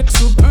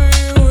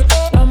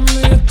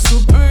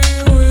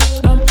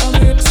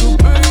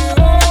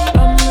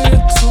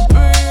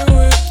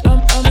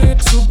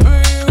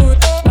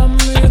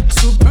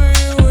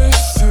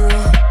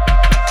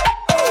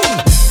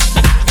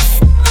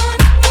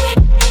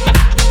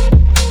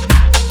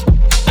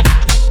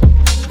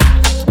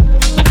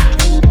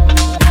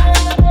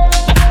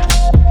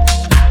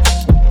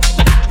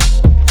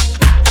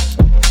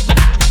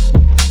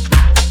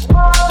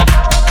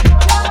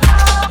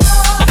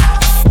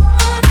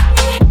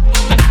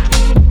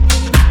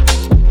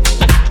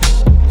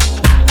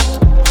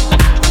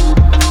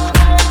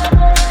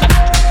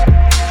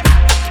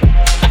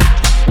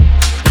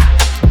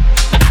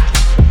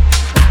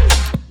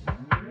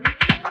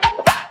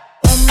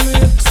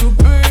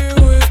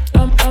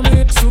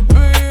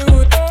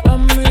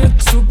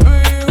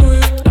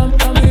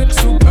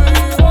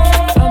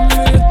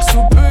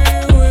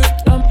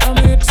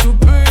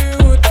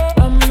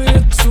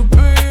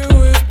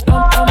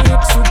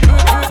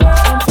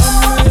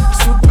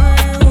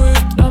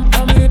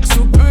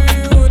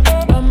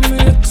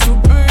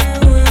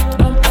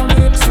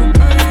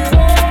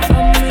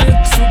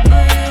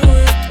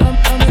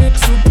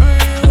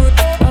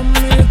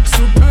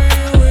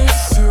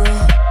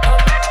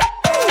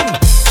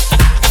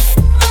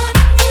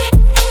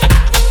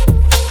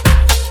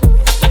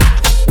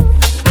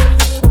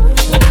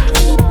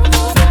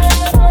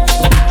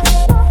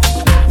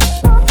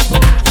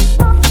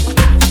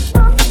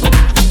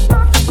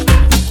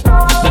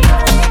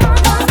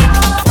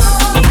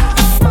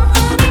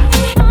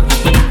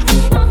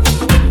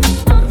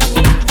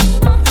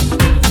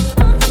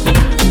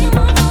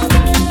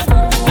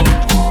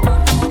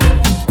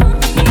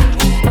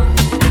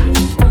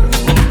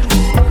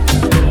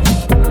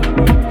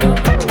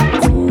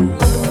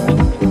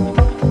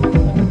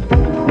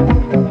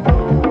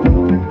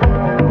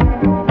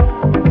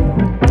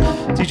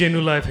 DJ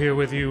New Life here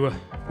with you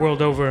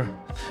world over.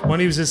 I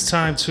want to use this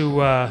time to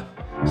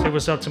say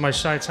what's up to my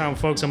Chi-Town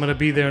folks. I'm going to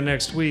be there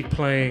next week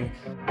playing.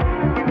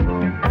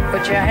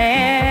 Put your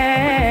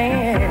hands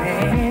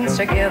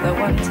together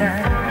one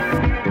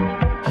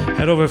time.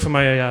 Head over for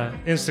my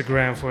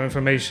Instagram for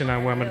information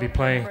on where I'm going to be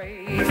playing.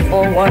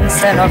 For one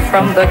center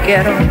from the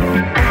ghetto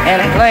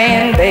and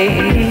playing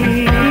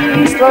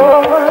bass,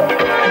 Lord.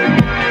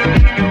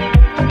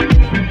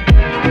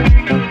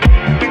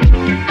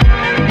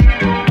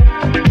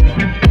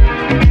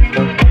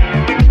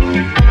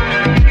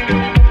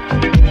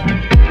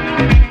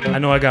 I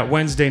know I got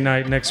Wednesday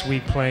night next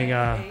week playing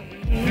at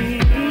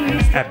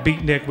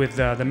Beatnik with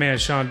the man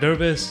Sean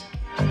Dervis.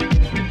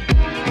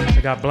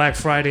 I got Black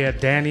Friday at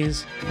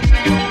Danny's.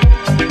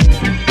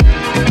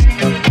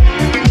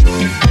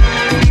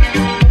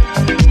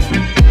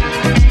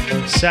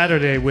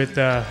 Saturday with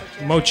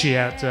Mochi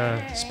at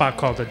a spot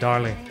called The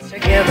Darling.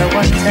 Together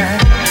one time.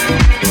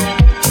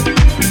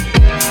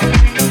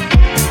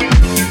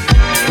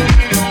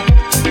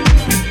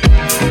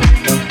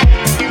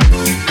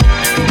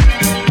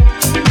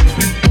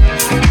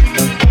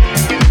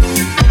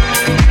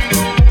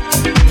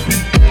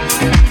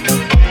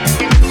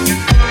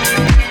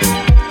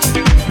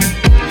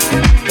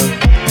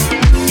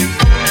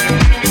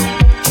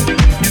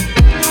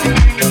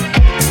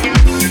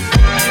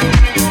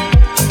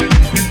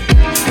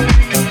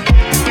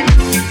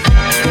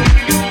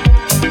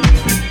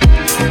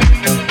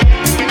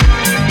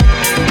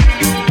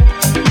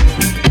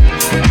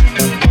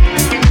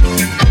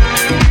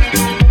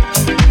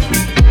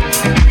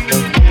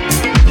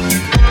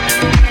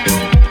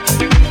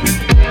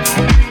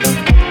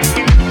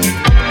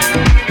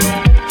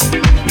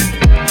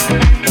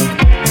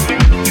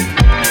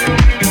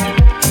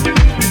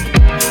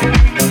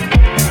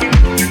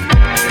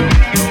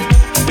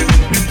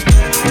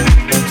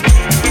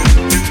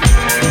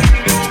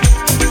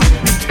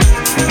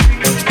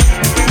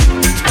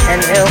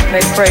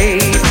 Pray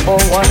for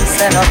one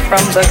sinner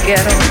from the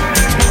ghetto.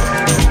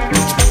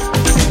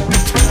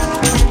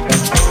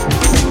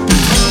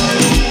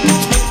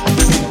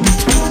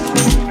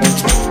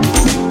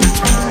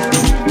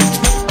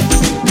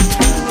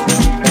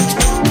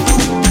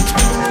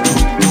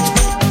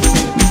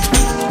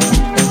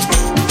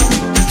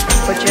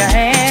 Put your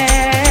hands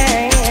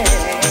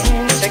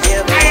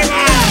together.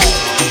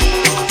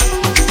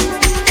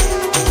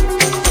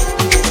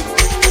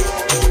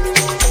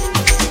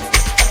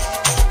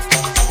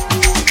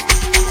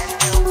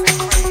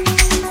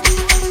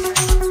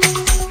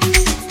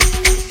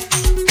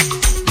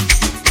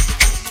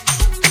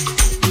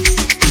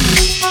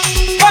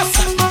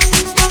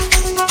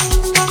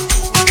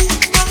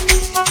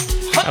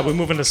 We're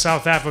moving to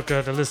South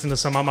Africa to listen to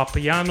some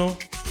Amapiano.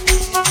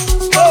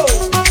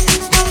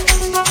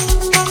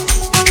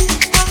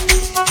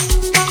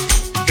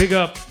 Big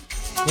up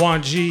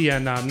Juan G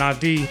and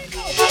Nadi.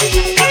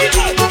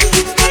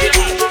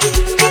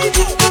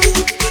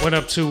 Went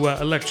up to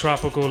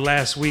Electropical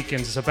last week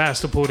in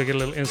Sebastopol to get a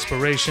little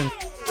inspiration.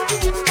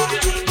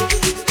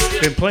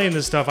 Been playing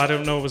this stuff. I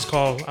don't know it was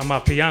called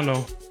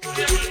Amapiano.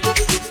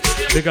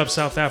 Big up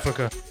South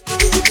Africa.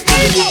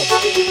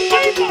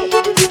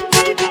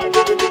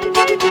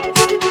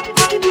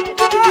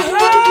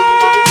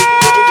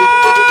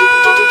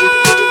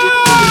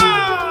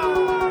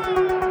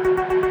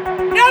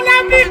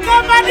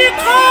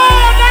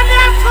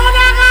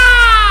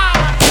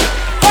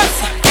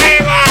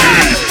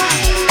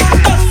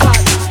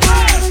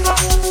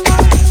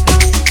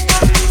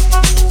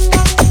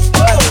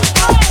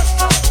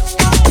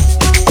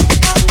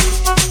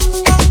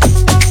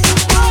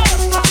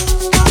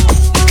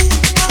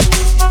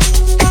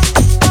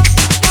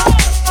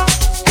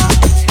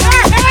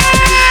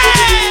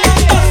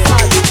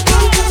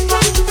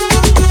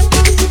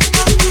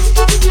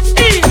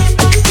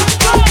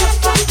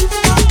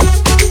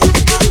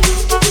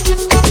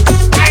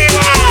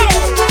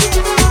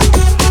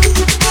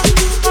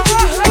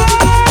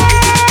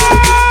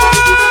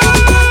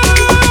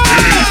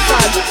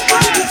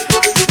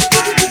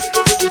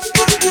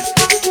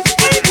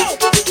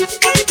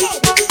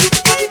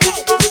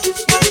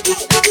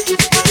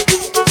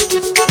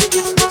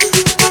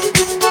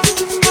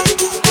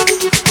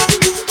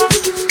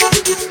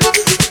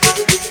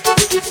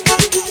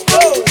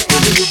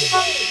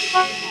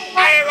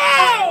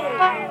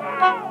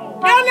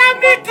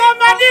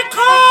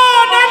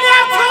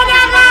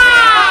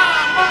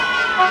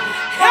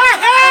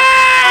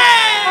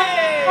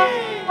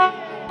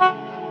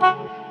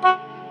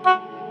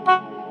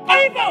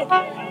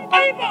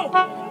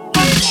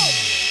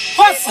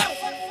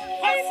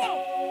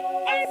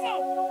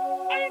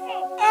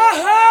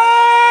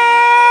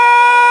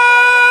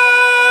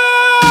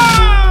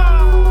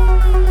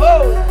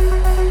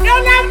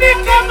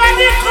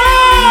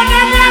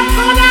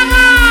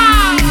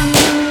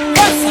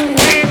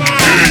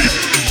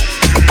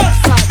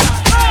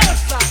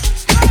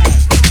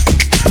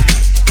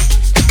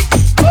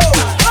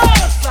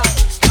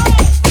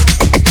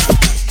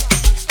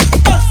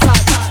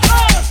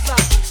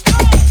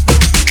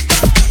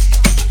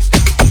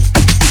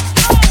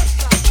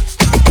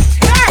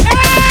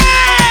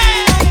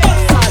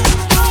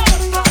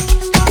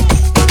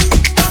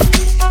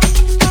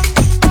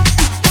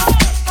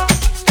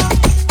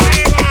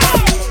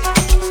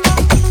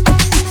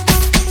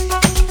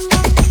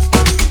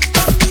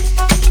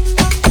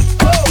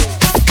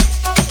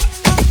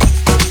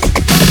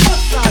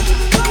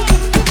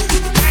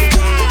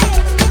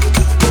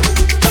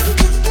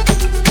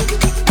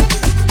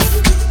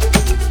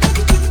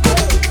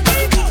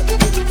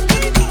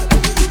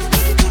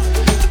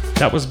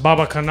 That was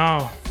Baba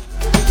Canal.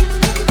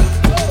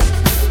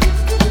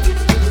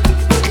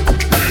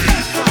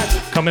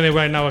 Coming in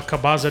right now with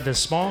Cabaza de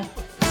Small.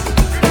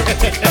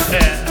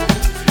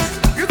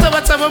 You know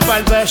what's up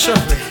about my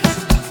chauffeur?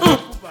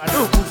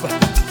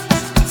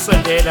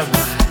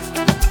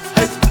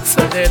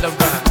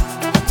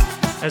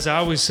 As I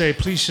always say,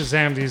 please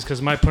Shazam these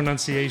because my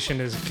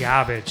pronunciation is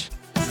garbage.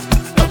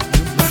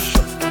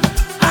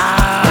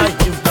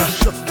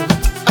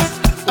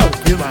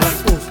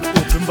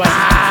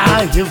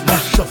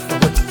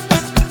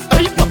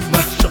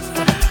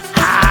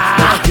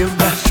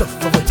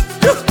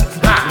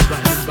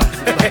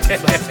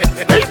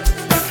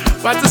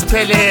 Wat is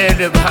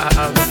pelele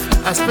baba,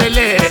 as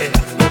pelele.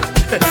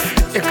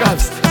 Je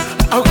kast,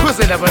 au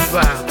kuze la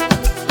baba.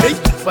 Hey,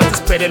 wat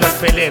is pelele as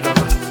pelele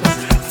baba.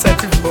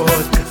 Sati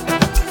vodka,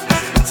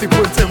 si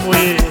punte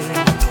mwe,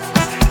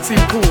 si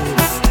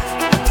pus,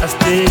 as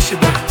peixe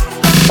ba.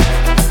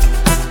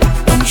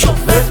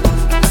 Chauffeur,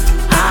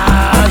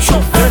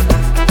 chauffeur,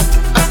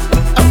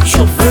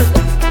 chauffeur,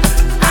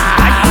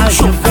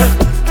 chauffeur,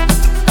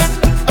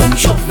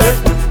 chauffeur,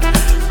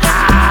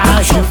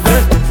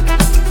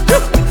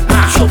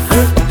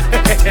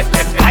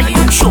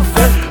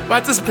 chauffeur.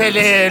 Wat is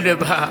pelele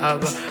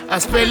baba,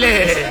 as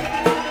pelele.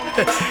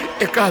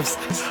 Je kast,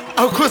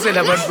 au kuze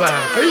la baba.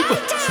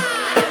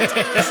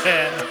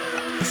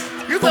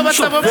 You know what's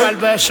up about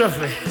my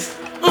chauffeur?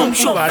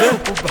 Chauffeur.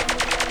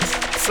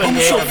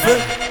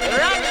 Chauffeur.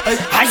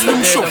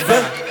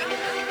 Chauffeur.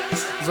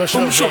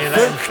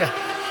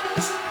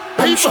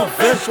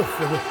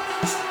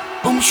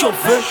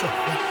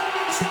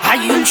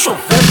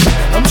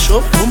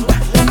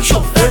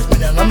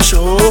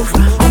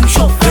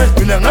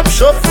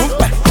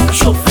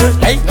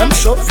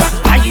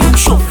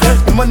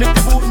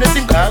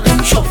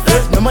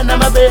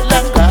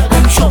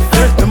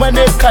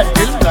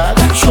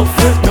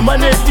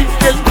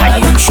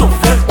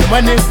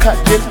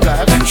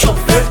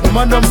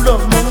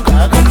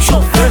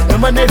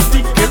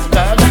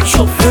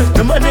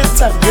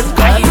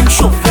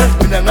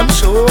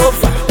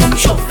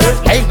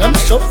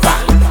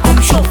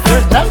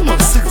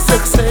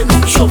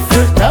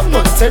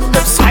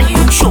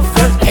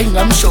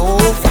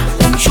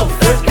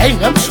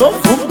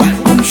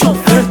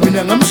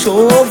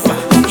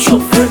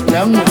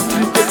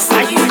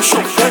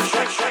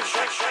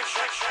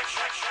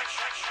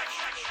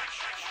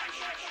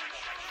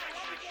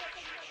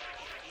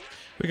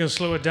 We're gonna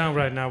slow it down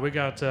right now. We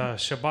got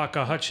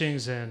Shabaka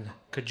Hutchings and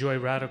Kajoy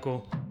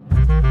Radical.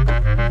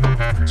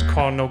 It's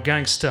called No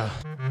Gangsta.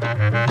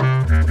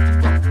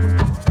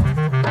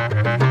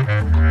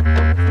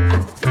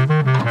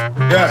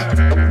 Yeah.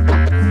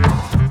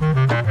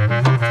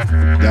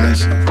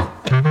 Dancing.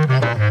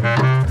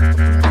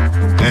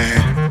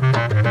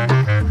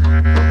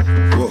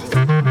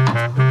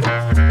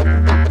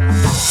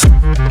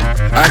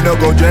 I no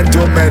go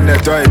gentleman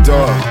at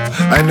all.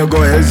 I no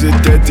go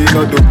hesitate,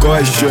 no do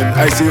question.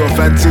 I see your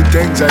fancy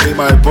things, I need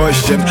my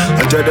portion.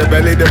 Until the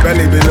belly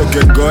be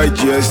looking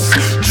gorgeous.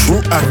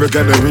 True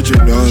African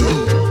original.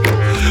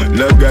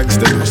 No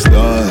gangster, no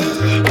star.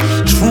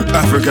 True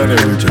African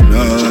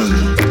original.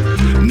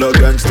 No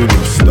gangster,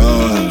 no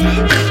star.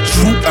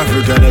 True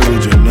African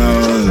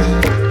original.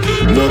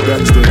 No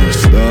gangster, no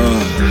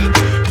star.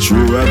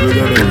 True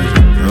African original.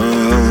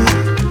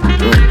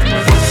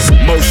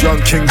 Most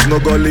young kings no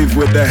go live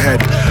with the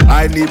head.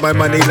 I need my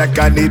money like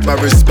I need my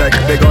respect.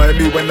 They gon' hit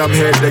me when I'm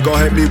here, they gon'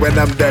 hit me when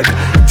I'm dead.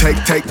 Take,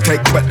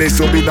 but there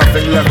still be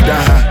nothing left.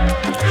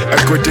 A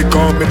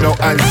critical, me no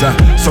answer.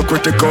 So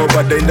critical,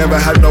 but they never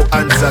had no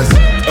answers.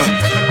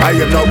 I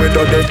am not with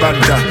all they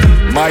banter.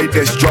 My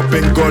dish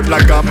dropping good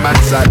like a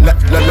mansa.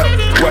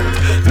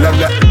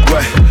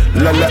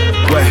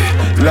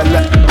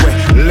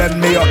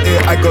 Lend me your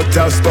ear, I go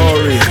tell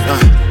story.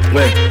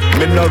 Wait,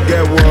 me no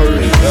get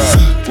worried.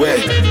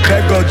 Wait,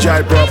 there go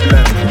Jai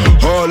problem.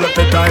 All of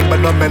the time, but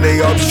not many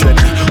options.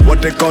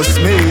 What they cost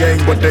me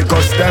ain't what they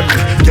cost them.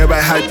 Yeah,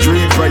 I had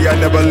dreams, but I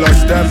never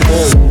lost them.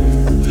 Oh,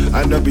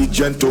 I no be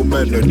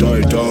gentleman at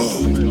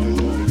all.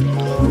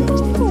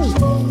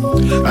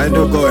 I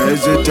no go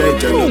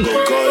hesitate, I no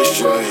go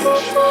caution.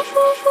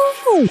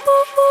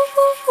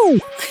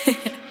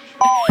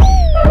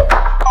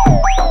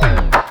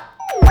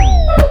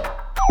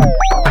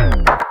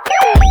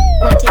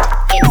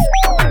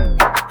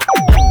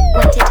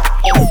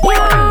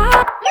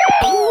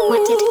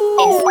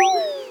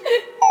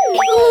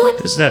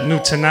 This is that new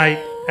Tonight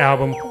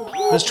album.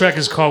 This track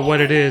is called What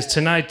It Is.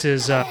 Tonight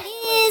is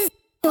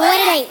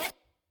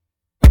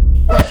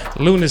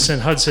Lunas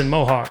and Hudson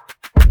Mohawk.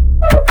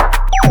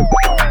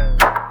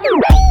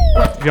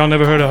 Y'all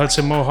never heard of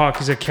Hudson Mohawk?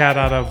 He's a cat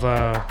out of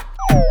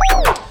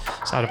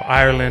it's out of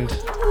Ireland,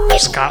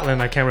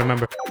 Scotland, I can't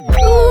remember.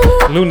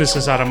 Lunas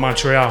is out of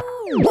Montreal.